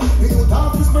spread. The new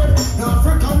talk to spread. The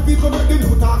African people get the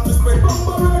new talk to spread.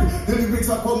 Bumper red. The lyrics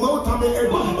are come out and they head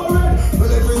bumper red.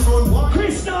 Well, every son one.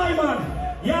 Chris Diamond,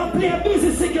 you play a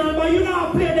busy signal, but you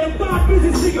now play them bad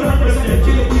busy signal.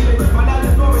 Kill it. Man, I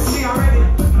just know we see already.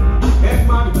 Head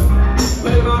man.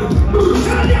 Well, man.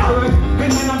 Tell ya!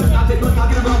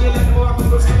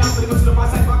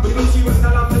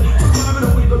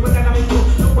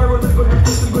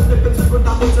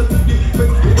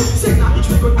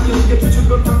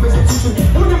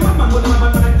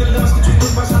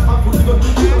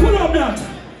 Pull up that.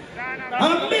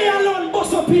 And me alone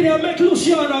bust up in here make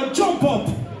Luciano jump up.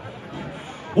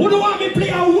 Who do want me play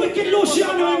a wicked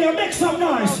Luciano in here? Make some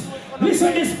noise.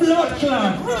 Listen this blood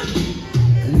clan.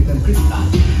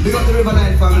 We got the River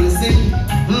Line family sing.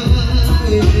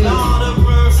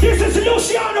 This is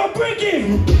Luciano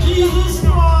Briggy. Jesus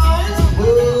Christ.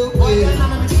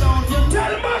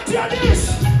 Tell Mattia this.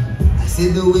 I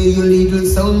said the way your little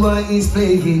soundboy is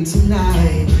playing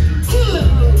tonight.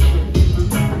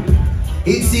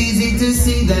 It's easy to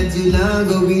see that you're not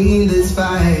going to win this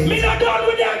fight. Me not done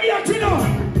with them yet, you know.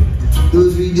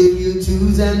 Those rhythm you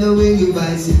choose and the way you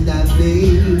vice in that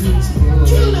place.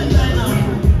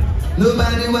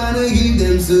 Nobody wanna give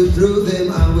them, so throw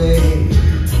them away.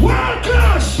 World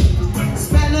clash!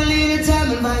 Spend a little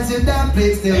time and find you that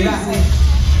place to ride.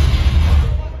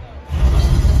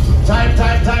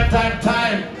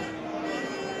 Time.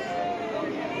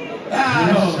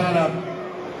 Shut up.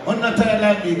 I'm not telling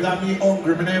like me, got me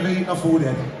hungry, but never eat no food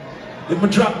yet. If I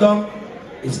drop down,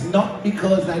 it's not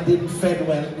because I didn't fed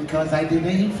well, because I didn't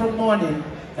eat from morning,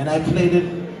 and I played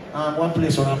in one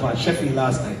place around Sheffield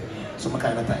last night, so I'm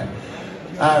kind of tired.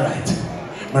 All right,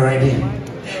 I'm ready.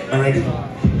 You're ready, warrior.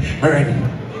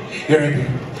 You're ready.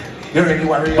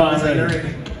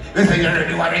 Listen, you're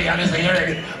ready, warrior. Listen, you're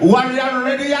ready. Warrior,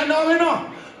 ready, you know.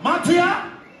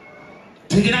 Mattia,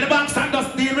 taking at the box and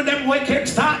just deal with them wicked.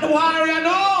 Start the warrior,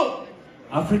 no.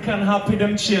 African happy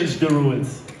them change the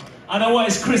rules.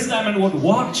 Otherwise, Chris Diamond would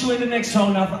walk through in the next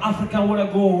round of African would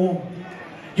have go home.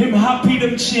 Him happy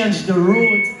them change the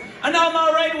rules. And I'm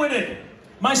alright with it.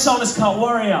 My song is called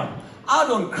Warrior. I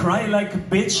don't cry like a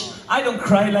bitch. I don't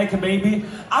cry like a baby.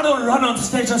 I don't run on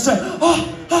stage and say,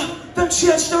 them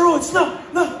change the rules. No.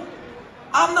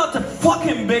 I'm not a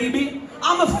fucking baby.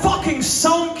 I'm a fucking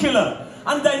sound killer.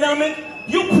 And Dynamic,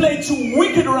 you play 2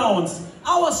 wicked rounds.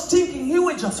 I was thinking he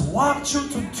would just walk through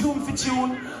to tune for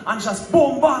tune and just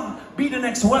boom bang, be the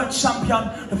next world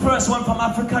champion, the first one from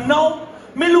Africa. Now,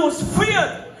 me lose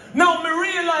fear. Now me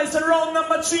realize that round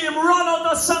number 3, him run out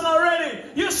the song already.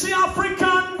 You see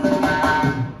African?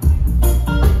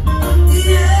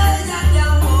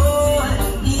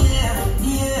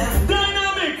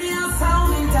 Dynamic.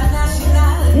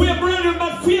 We're bringing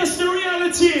back face the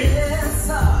reality. Yes,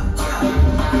 sir.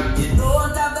 You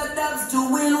don't have the dubs to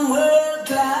win world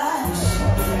class.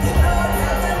 You don't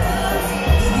have the dubs.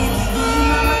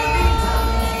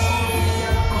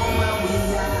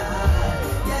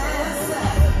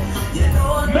 You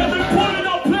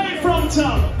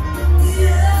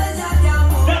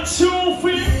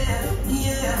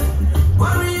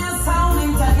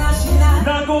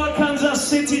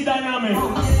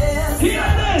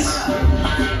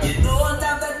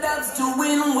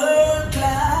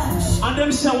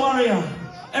them say, warrior.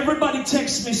 Everybody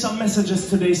text me some messages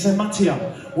today. Say, Mattia,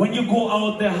 when you go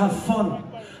out there, have fun.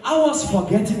 I was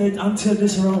forgetting it until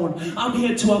this round. I'm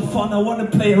here to have fun. I want to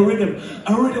play a rhythm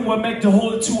will make the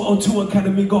whole 202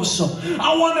 Academy go so.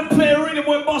 I want to play a rhythm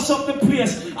will boss up the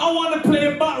place. I want to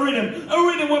play a back rhythm. A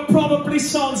rhythm will probably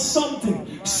sound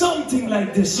something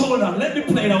like this. Hold on, let me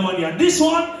play that one here. This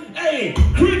one, hey,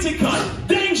 critical,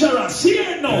 dangerous,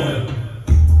 here no.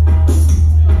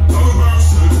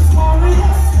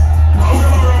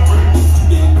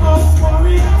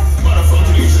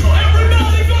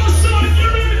 Everybody go son, you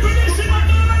ready for this in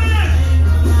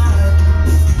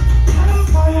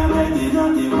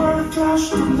the world clash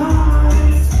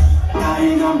tonight.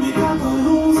 I know me got to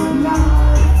lose the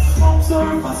night.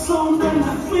 Observe a song then I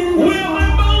win. We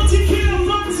are about to kill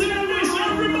once in this.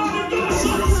 Everybody go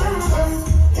son.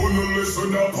 Who no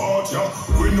listen to part ya?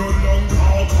 We no long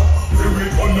talk. We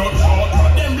on no talk.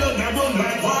 Them blood that run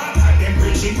like water. Them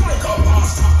preaching like a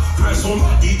pastor. I saw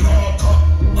my deep talk.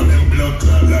 And them blood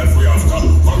clot life we after.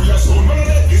 Warrior sound man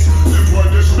like this. Them boy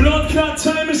they should. Blood clot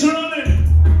time is running.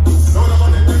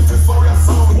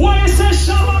 Why is that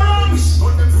Shabarangs?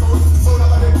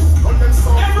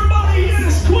 Everybody hear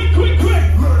this, quick.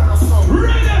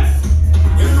 Ready?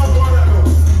 You know what I know.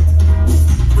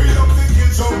 We love to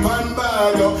kill some pan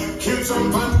bag, kill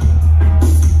some pan.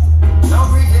 Now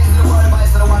greetings to the world boys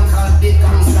to the one called Big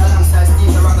Gangsta alongside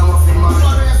Steve the Ragamuffin Man.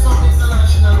 Warrior Sound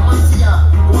International, Mattia,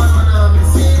 one man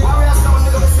say. Warrior Sound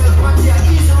to the Silk Mattia,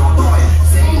 easy road boy.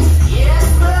 Sing, yes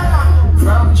man.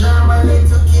 From Germany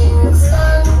to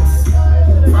Kingston,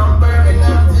 from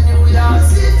Birmingham to New York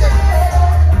City.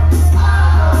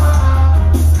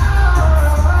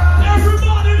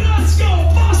 Everybody, let's go!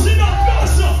 Boss it up,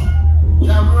 boss up!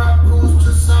 Camera goes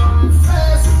to some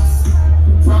fest.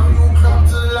 From you club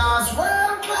to last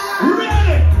world class.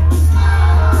 Ready!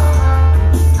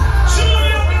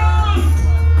 Junior man!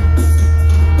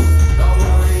 Don't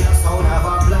worry, the sound have a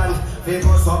plan.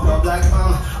 People suck up like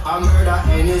man. I murder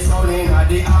any sound in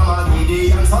the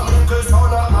Armageddon. Some little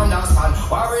sound don't understand.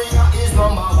 Warrior is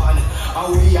number one. And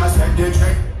we are set the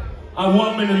trick. I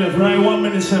 1 minute left, right? 1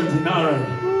 minute 17, alright.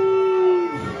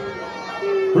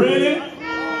 Ready?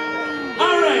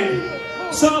 Alright.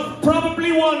 So,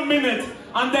 probably 1 minute,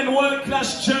 and then World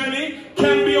Clash Journey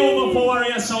can be over for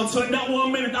Warrior Sound. So, in that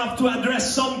 1 minute, I have to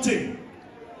address something.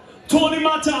 Tony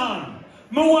Matan,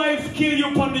 my wife killed you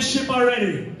upon the ship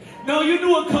already. Now, you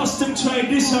do a custom try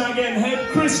this one again. Hey,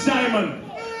 Chris Diamond.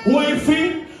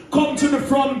 Wifey, come to the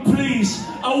front, please.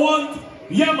 I want...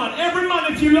 Yeah, man. Every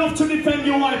man, if you love to defend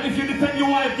your wife, if you defend your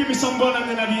wife, give me some gun and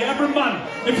then I'll be every man.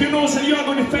 If you know say you are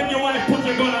going to defend your wife, put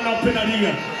your gun and up in the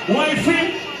air.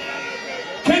 Wifey,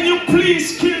 can you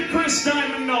please kill Chris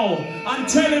Diamond now and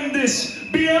tell him this?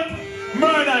 Babe,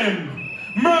 murder him.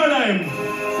 Murder him.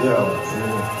 Yo,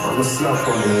 I'm a slap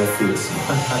on your face.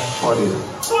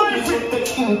 What is it?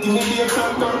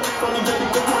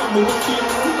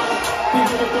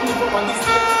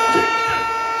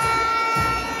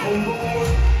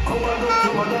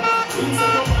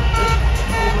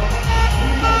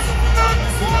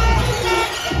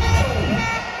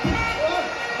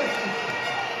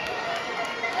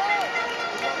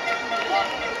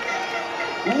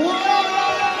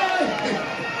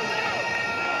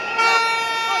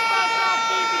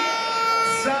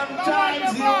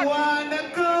 Sometimes you wanna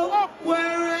go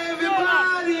where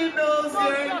everybody knows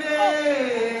your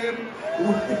name.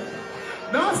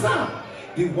 No, sir.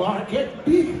 The war get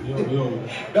big.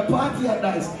 The party at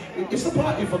nice. It's a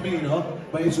party for me, you know,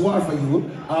 but it's war for you.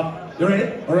 You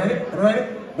ready? Ready?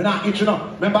 We're not itching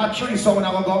up. Remember 3 so when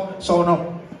I go, so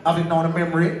now having now the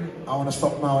memory. I wanna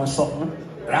stop now, something.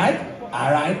 Right?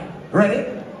 Alright. Ready?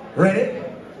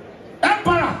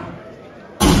 Empire!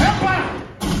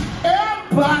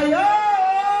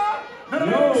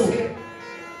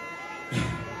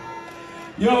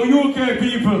 Yo, UK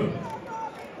people.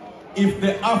 If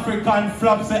the African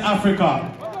flops the Africa.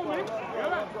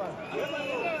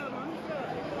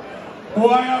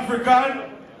 Why African?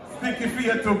 Sticky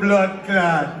feet to blood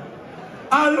clot.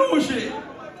 And Lucy.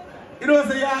 You know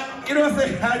say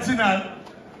original.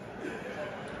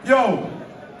 Yo,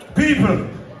 people.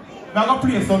 Now go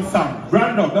play some song.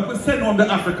 Random. Now go send home the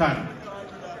African.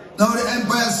 Now the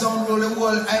Empire Sound rule the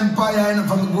whole empire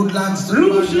from the good lands to the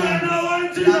Lucy bad and lands.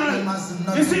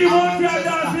 original. You see what we are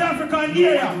done the African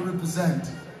here. Represent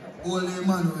Holy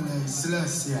Emmanuel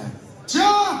Celestia.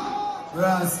 Cha!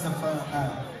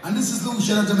 Rastafari. And this is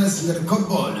Lucian at the Messenger, the cut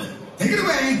ball. Take it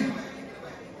away.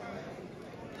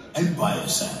 Empire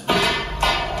Sound.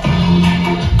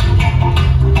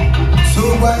 So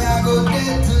why I go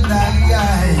get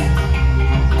tonight?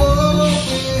 Oh,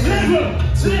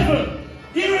 Sliver.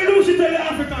 you tell the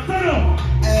African? Turn up.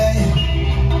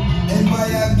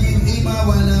 Empire give him a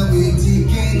one-way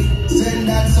ticket. Send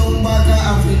that song back to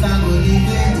Africa, go leave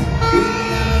it.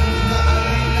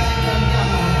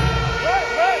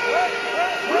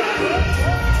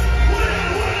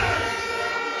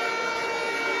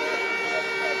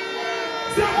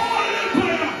 Say all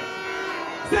Empire.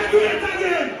 Say do it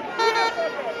again.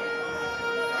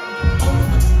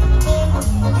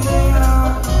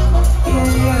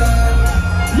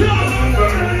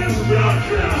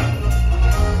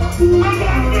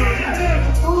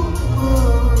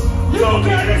 You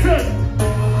okay, listen?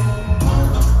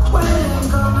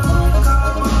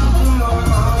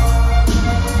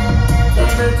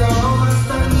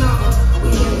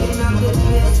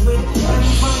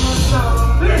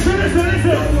 Listen.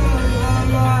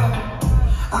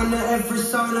 And every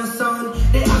sound a sound,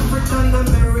 the African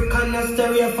American a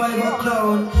stereotype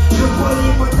clown. The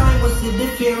bully but time will see the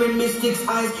fear in mystics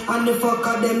eyes, and the fuck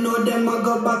of them know them a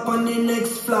go back on the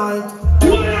next flight.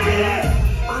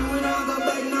 And we not go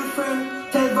beg no friend.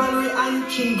 Tell Valerie and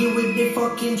Chingy with the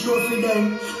fucking trophy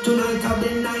then. Tonight of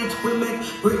the night we make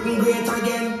Britain great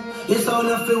again. It's all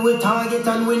a feel we target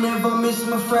and we never miss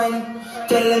my friend.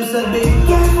 Tell them say be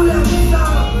careful of the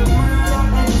sound.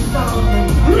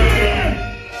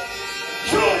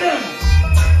 Show them.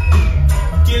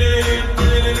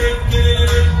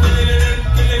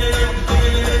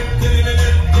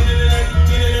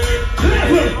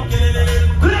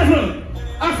 Level.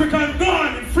 African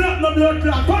gone. Flat no blood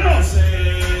clot. Put us.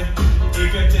 If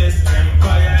you test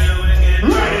Empire, you will get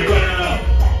ready.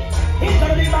 It's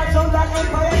gonna be bad sound like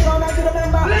Empire sound as you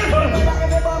remember. Level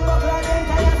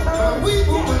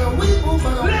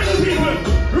people.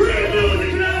 Real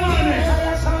music now on it.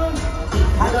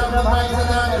 I love the vibes and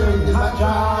I read my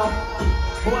job.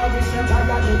 Boy, we sent I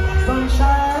got it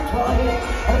gunshot, boy.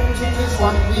 Everything is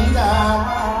what we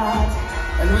got.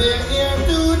 And we're here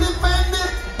to defend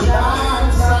it.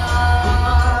 Dance on.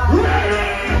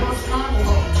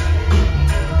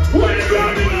 When the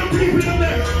Birmingham people in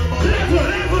there,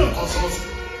 level.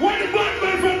 When the bad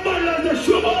man from Butler just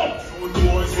show up.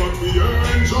 Boys, what we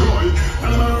enjoy.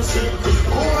 And mercy,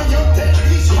 oh, you take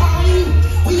this fine.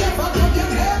 We have a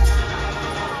good head.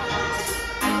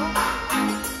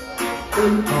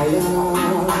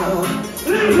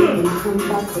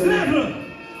 Level.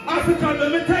 African, let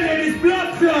me tell you this blood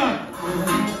clot.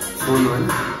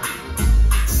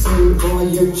 Say, boy,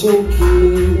 you're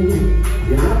joking.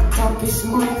 Your laptop is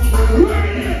smoking.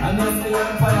 I'm not the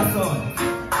Empire son.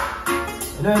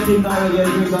 You don't think I will get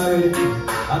drink already.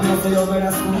 I'm not the young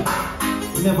brother school.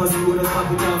 You never school the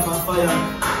capital for fire.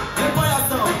 Empire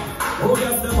son. Oh,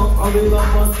 get them up. I will not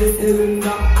bust it in the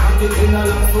at it in the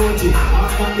last 40.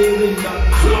 After the window.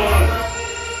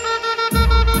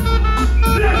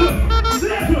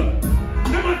 Level.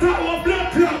 No matter what blood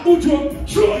clot, Bujo.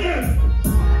 Show them.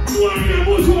 One year,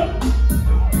 Bujo.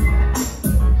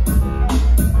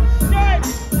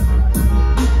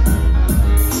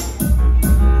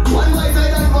 One way,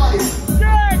 one voice.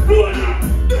 Good.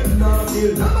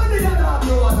 Nobody got that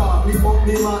no other. We fuck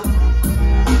me, man.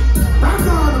 Back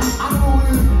on. I'm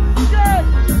moving.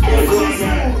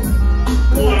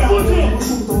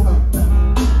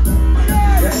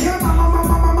 Yeah, mama,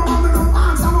 don't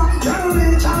answer me. Tell me,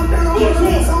 champion, I'm going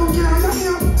to sound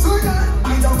here. So, yeah, I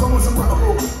don't come with some brother. We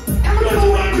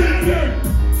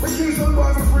kill some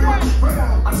boys for free. Brother,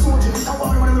 I'm soldiers. I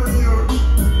want to be here.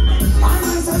 I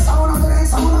say sound of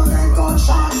the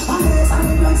gunshot. And there's a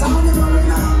big sound of the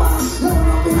number. Never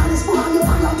up in this pool and you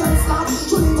can't get slapped.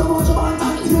 Shooting to watch about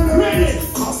that.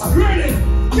 Ready.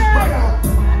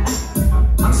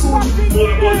 I'm soldiers.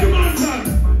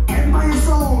 Empire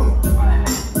sound.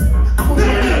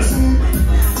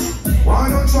 Why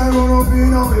don't try run up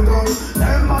in on the gun?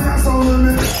 Empire sound with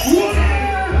me.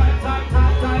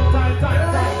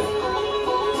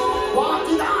 What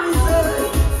did I say?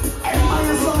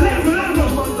 Empire sound. Level.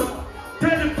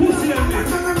 Tell them pussy them this.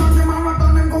 Tell them on the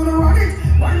marathon and go to run it.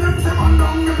 When them step on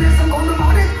down the place and go to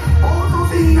run it. All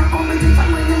those in a competition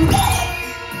when them.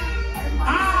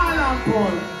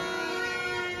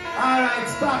 Alright,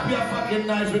 stop your fucking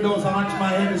knives with those hands. My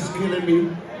head is killing me.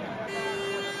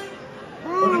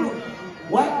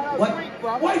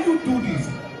 Why you do this?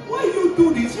 Why you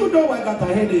do this? You know I got a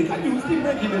headache and you still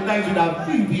making the knives with a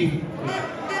BB.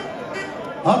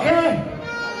 Okay?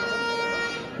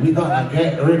 We gonna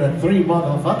get rid of 3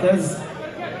 motherfuckers.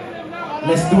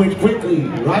 Let's do it quickly,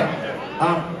 right?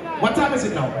 What time is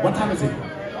it now? What time is it?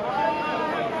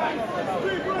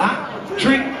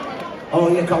 3? Oh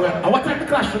yeah, come on. What time the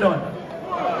clash for done?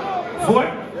 4?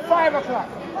 5 o'clock.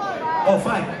 Oh,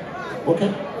 5.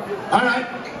 Okay. Alright.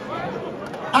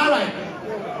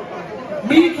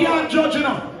 Me can't judge, you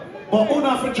know. But who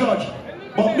not for judge?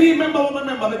 But me remember what I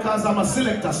remember because I'm a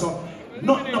selector, so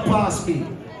nothing to pass me.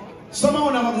 Some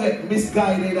of them get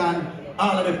misguided and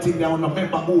all of them things they don't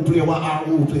remember who play what or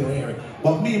who play where.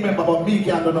 But me remember, but me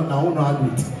can't do nothing, who not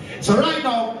agree. So right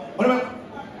now, what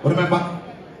remember?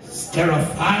 Stereo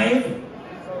 5.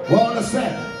 What I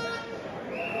said?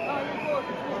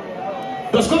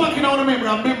 Just come back in our memory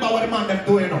and remember what the man them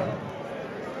doing now.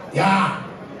 Yeah,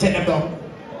 take them down.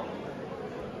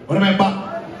 Remember,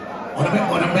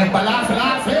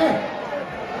 laugh, eh?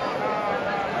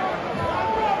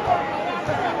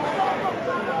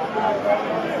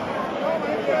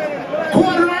 Come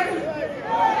on, right?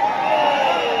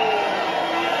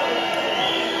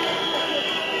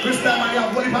 This time you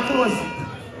have one for close.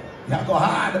 You have to go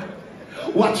hard.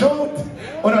 Watch out.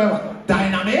 Remember,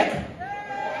 dynamic.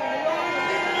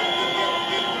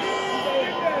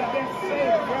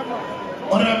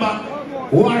 Remember,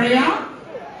 warrior.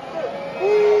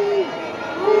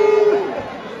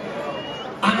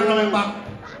 And remember,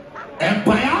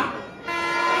 empire.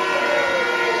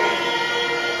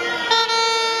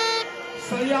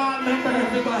 So y'all remember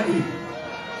everybody.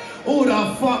 Who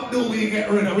the fuck do we get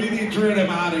rid of? We need to rid them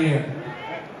out of here.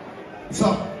 So,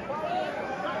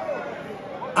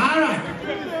 alright.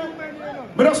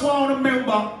 But that's why I want to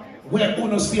remember where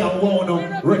you see and want to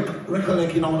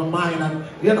recollect in our mind and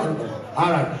you know.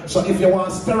 Alright, so if you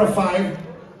want Stereo 5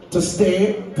 to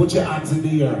stay, put your hands in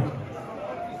the air.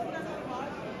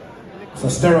 So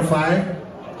Stereo 5,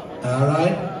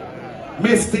 alright.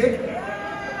 Mystic.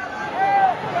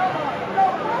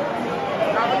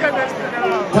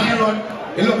 Tyron,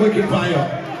 you look wicked by you.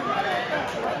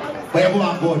 But you go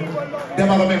on good. They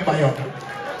will remember you.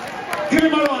 Give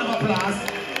him a round of applause.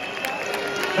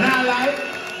 And I like,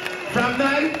 from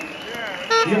night,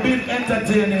 you've been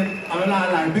entertaining. I'm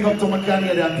not lying. Big up to my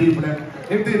Canadian people.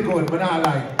 It did good, but I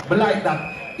like. But like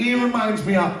that, he reminds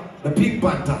me of the Pink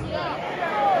Panther.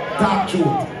 Talk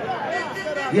truth.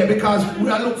 Yeah, because we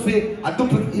are looking for a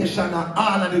duplication of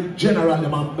all of the general,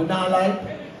 man. But not like,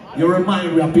 you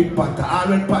remind me of Pink Panther. All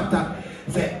when Panther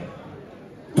said,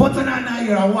 put it on the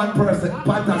ear and one person,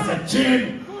 Panther said,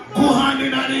 Jim, go hand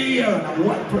in the ear. And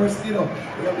one person, you know,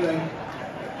 you'll be like,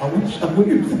 I wish.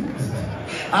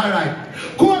 Alright.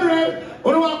 Cornred,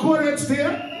 what do you want Cornred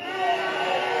still?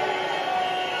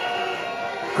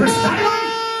 Chris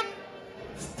Diamond?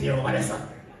 Still, what is that?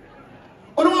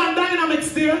 What do you want Dynamic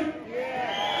still?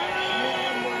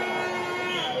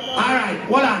 Alright,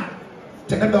 hold on.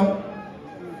 Take them down.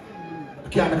 I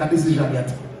can't make a decision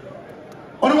yet.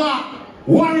 What do you want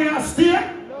Warrior still?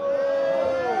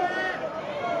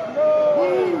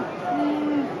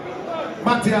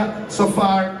 Mattia, so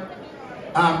far,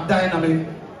 Dynamic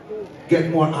get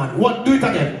more on. What? Do it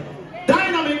again.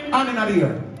 Dynamic on in the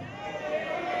ear.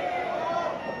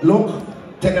 Look,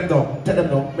 take them down. Take them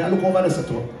down. May I look over the set.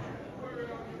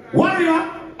 Warrior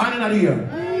on in the ear.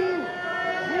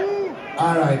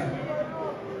 Alright.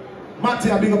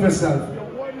 Mattia, big up yourself.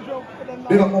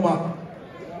 Big up Mama.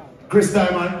 Chris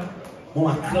Diamond.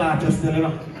 Mama Clark just still, you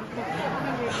know.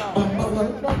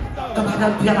 Come on,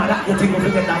 you think we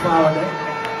forget that forward there?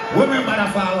 Remember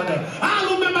that forward there.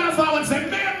 I'll remember that forward. Say,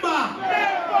 remember!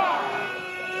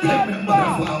 Remember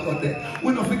that forward there.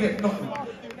 We don't forget nothing.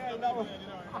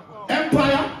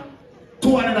 Empire,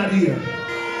 200 years.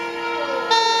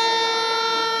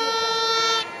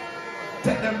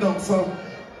 Take them down, so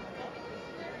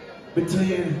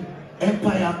between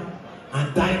Empire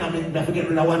and Dynamic, they forget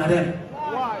rid of one of them.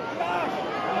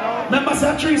 Remember,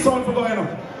 say 3 sound for going on,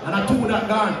 and I 2 that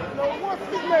gone. No, what's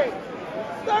his name?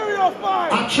 Stereo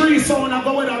 5. A 3 sound I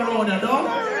going around there, dog.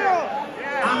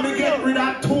 And we get rid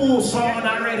of 2 sound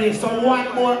already, so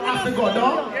 1 more have to go,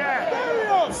 dog.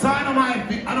 So I don't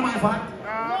mind fact.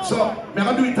 So I'm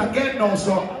gonna do it again now,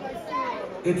 so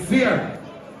in fear.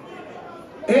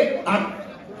 Eh? And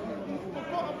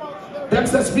them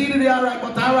say speedy they alright,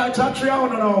 but alright, chat 3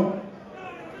 hours now.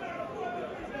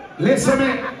 Listen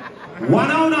me.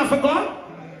 1 hour now for go.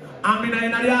 I'm in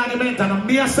the argument and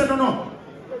me I say no.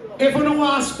 If you don't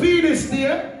want speedy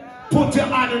stay, put your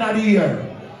hand in the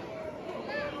ear.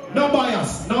 No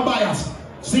bias, no bias.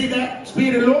 See that?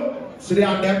 Speedy look. See the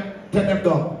hand them, take them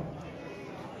down.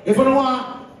 If you don't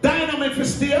want Dynamic to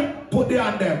stay, put the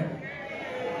hand them.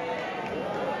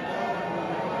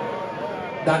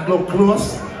 That look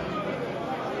close.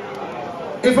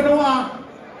 If you don't want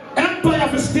Empire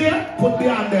to stay, put the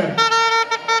hand them.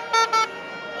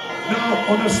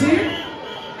 Now, on the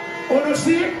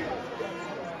see?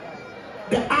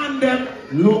 The hand them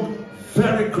look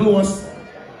very close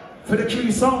for the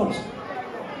 3 sounds.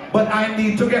 But I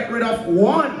need to get rid of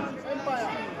 1.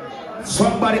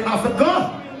 somebody have to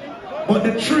go. But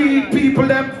the three people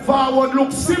them forward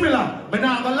look similar. But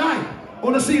not gonna lie.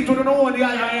 Wanna see it to the know the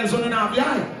IIS on the half the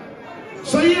eye.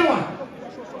 So here what?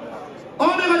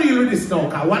 How am I gonna deal with this now?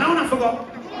 Cause one I forgot.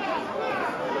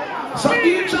 So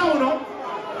each one,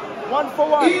 one for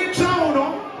one. Each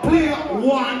one play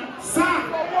one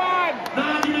song.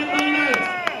 Now give me 9 nights.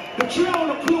 The three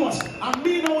are close. And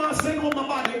me no want to send home my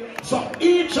body. So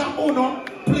each one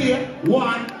play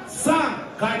one song.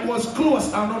 Cause it was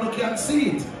close and none can see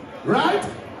it. Right?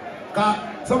 Cause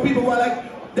some people were like,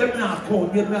 them not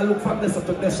count, they may look from this to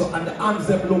this, and the hands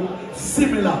them look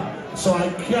similar. So I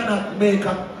cannot make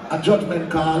a judgment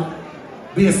call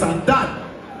based on that.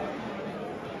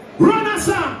 Run a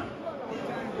song!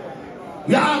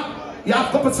 You have a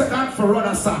couple seconds for run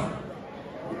a song.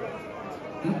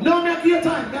 No, make your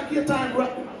time,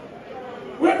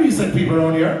 We're decent people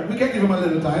around here. We can give them a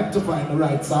little time to find the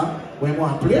right song when we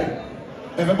want to play.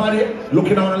 Everybody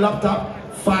looking on the laptop,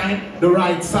 find the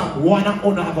right song. One and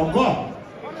one have a go.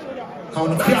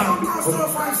 Count the piano.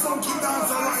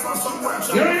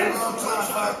 You ready?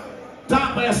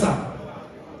 Talk by yourself.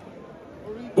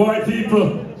 Boy,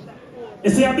 people. You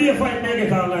see, I'll be a fight make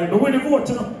it online. But when you vote,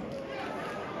 you know.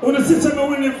 When the system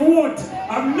when you vote,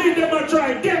 and make them a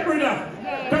try, get rid of.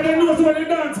 Because they know when they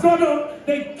dance, go down,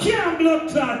 they can't blood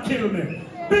clot kill me.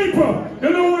 People, you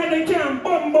know why they can't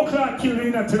bomb clot kill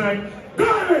me tonight? Go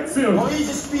ahead, Sil. Oh, he's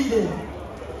just speeding.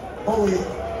 Oh, yeah.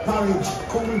 Marriage.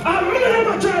 I'm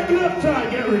never try blood clot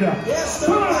get rid of. Yes,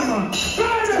 come on, man. Go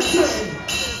ahead, Sil.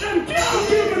 Them can't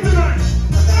kill me tonight.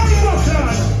 Bomb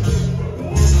clot.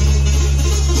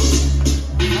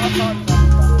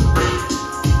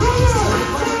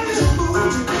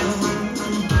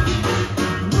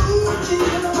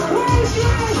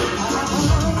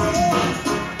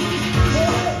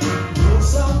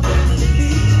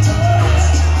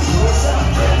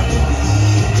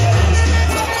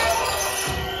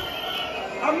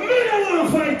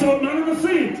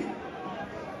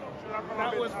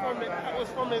 That was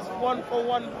from his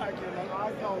 1-for-1 pack, you know.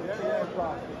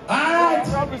 Alright.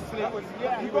 Obviously,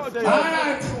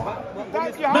 Alright.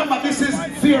 Remember, this is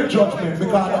fear judgment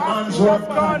because the hands work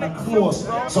kind of close.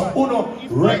 So Uno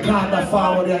record the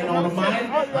forward there on the mind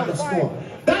and the score.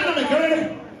 Dynamic, you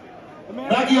ready?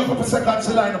 Now give you a couple seconds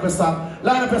to line up a song.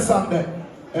 Line up a song there.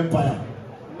 Empire.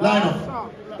 Line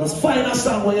up. Just find a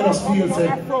song where you just feel say,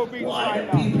 why the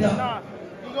people here?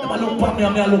 Them a look at me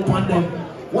and me a look at them.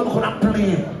 One could have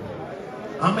played.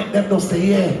 I make them just say,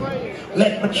 yeah,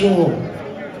 let me show.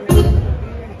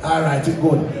 Alright, it's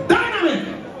good. Dynamic!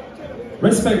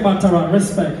 Respect, Mataran,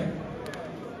 respect.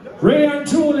 Ray and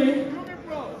Julie,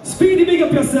 Speedy, big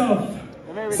up yourself.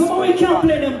 Somehow we can't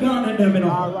play them gun and them, you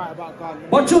know.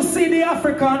 But you see the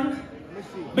African,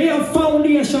 be a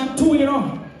foundation too, you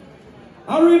know.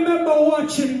 I remember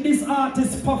watching this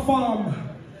artist perform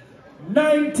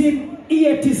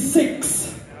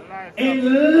 1986 in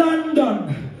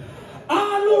London.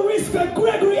 All who respect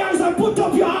Gregory as I put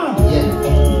up your hand.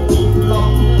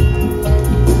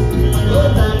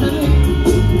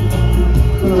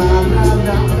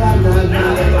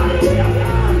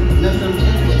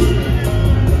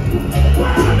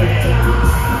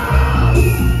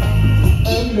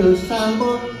 Hello,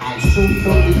 Sambo, I so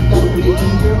sorry that we in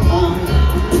your arms.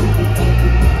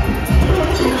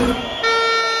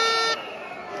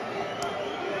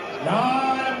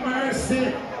 Lord have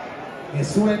mercy. You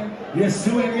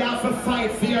see when you have to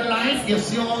fight for your life, you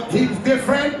see all things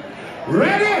different.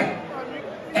 Ready?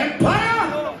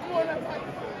 Empire!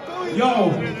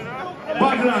 Yo,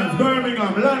 Badlands,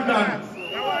 Birmingham, London.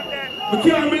 We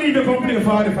can't believe they can play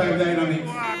 45 dynamics.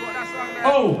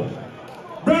 Oh,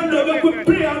 Brandon, we could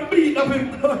play and beat up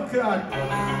in God.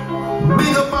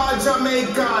 Big up all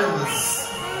Jamaicans,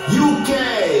 UK,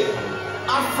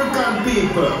 African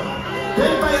people.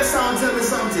 Empire Sound, tell me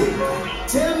something.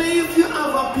 Tell me if you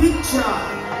have a picture.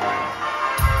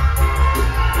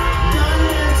 Down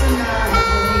here tonight.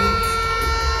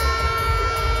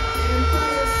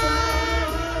 Empire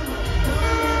Sound, down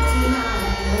here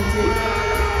tonight.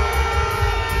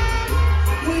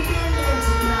 We're down here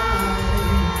tonight.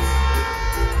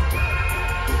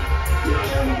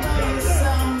 Empire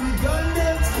Sound, we're down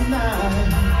there tonight.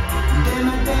 Then a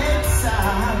dead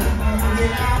side,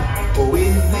 yeah. Oh,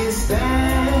 in this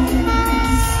dance,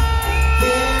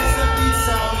 there's a big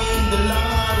sound in the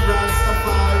Lord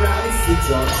Rastafari sits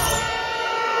up.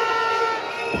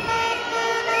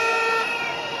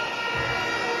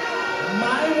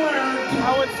 My word. I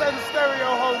would send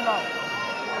stereo home now.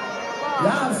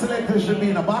 Y'all selectors should be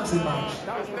in a boxing match.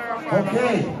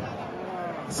 Okay.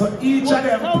 So each of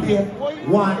them play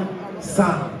one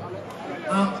song.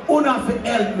 And una have to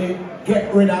help me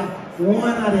get rid of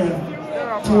one of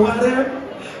them. Two of them,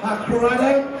 a crew of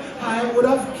them, I would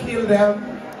have killed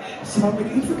them. So I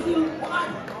need to kill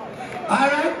one.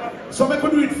 Alright? So we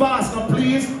could do it fast now,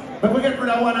 please. But we get rid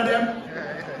of one of them.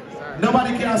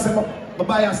 Nobody can say my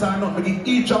bias or not. We give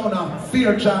each one a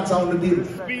fair chance on the deal.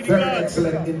 Very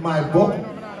excellent in my book.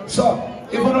 So,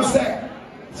 if you don't say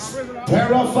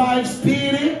terrified,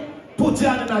 speedy, put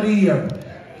your hand in the ear.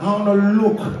 I want to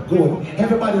look good.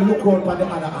 Everybody look round by the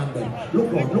other hand then.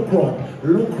 Look round, look round,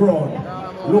 look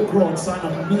round. Look round, son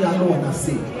of me alone I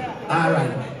see.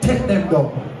 Alright, take them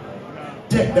down.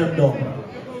 Take them down.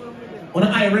 When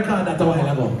I record that a while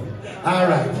ago.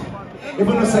 Alright. If you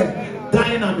don't say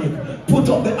dynamic, put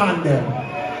up the hand there.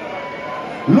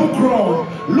 Look round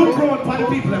for the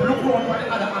people, look round for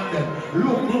the other hand there.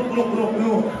 Look.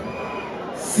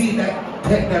 See that,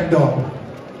 take them down.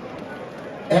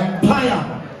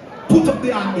 Empire, put up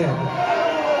the hand there.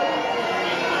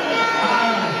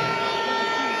 Alright.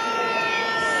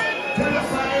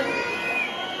 Terrified,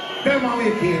 them are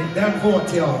wicked, them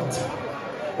vote you out.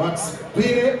 But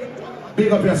Speedy,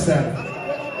 big up yourself.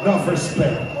 Enough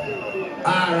respect.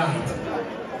 Alright.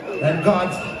 And God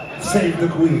save the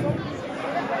queen.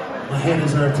 My head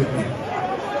is hurting me.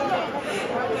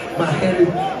 My head is...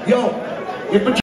 Yo, if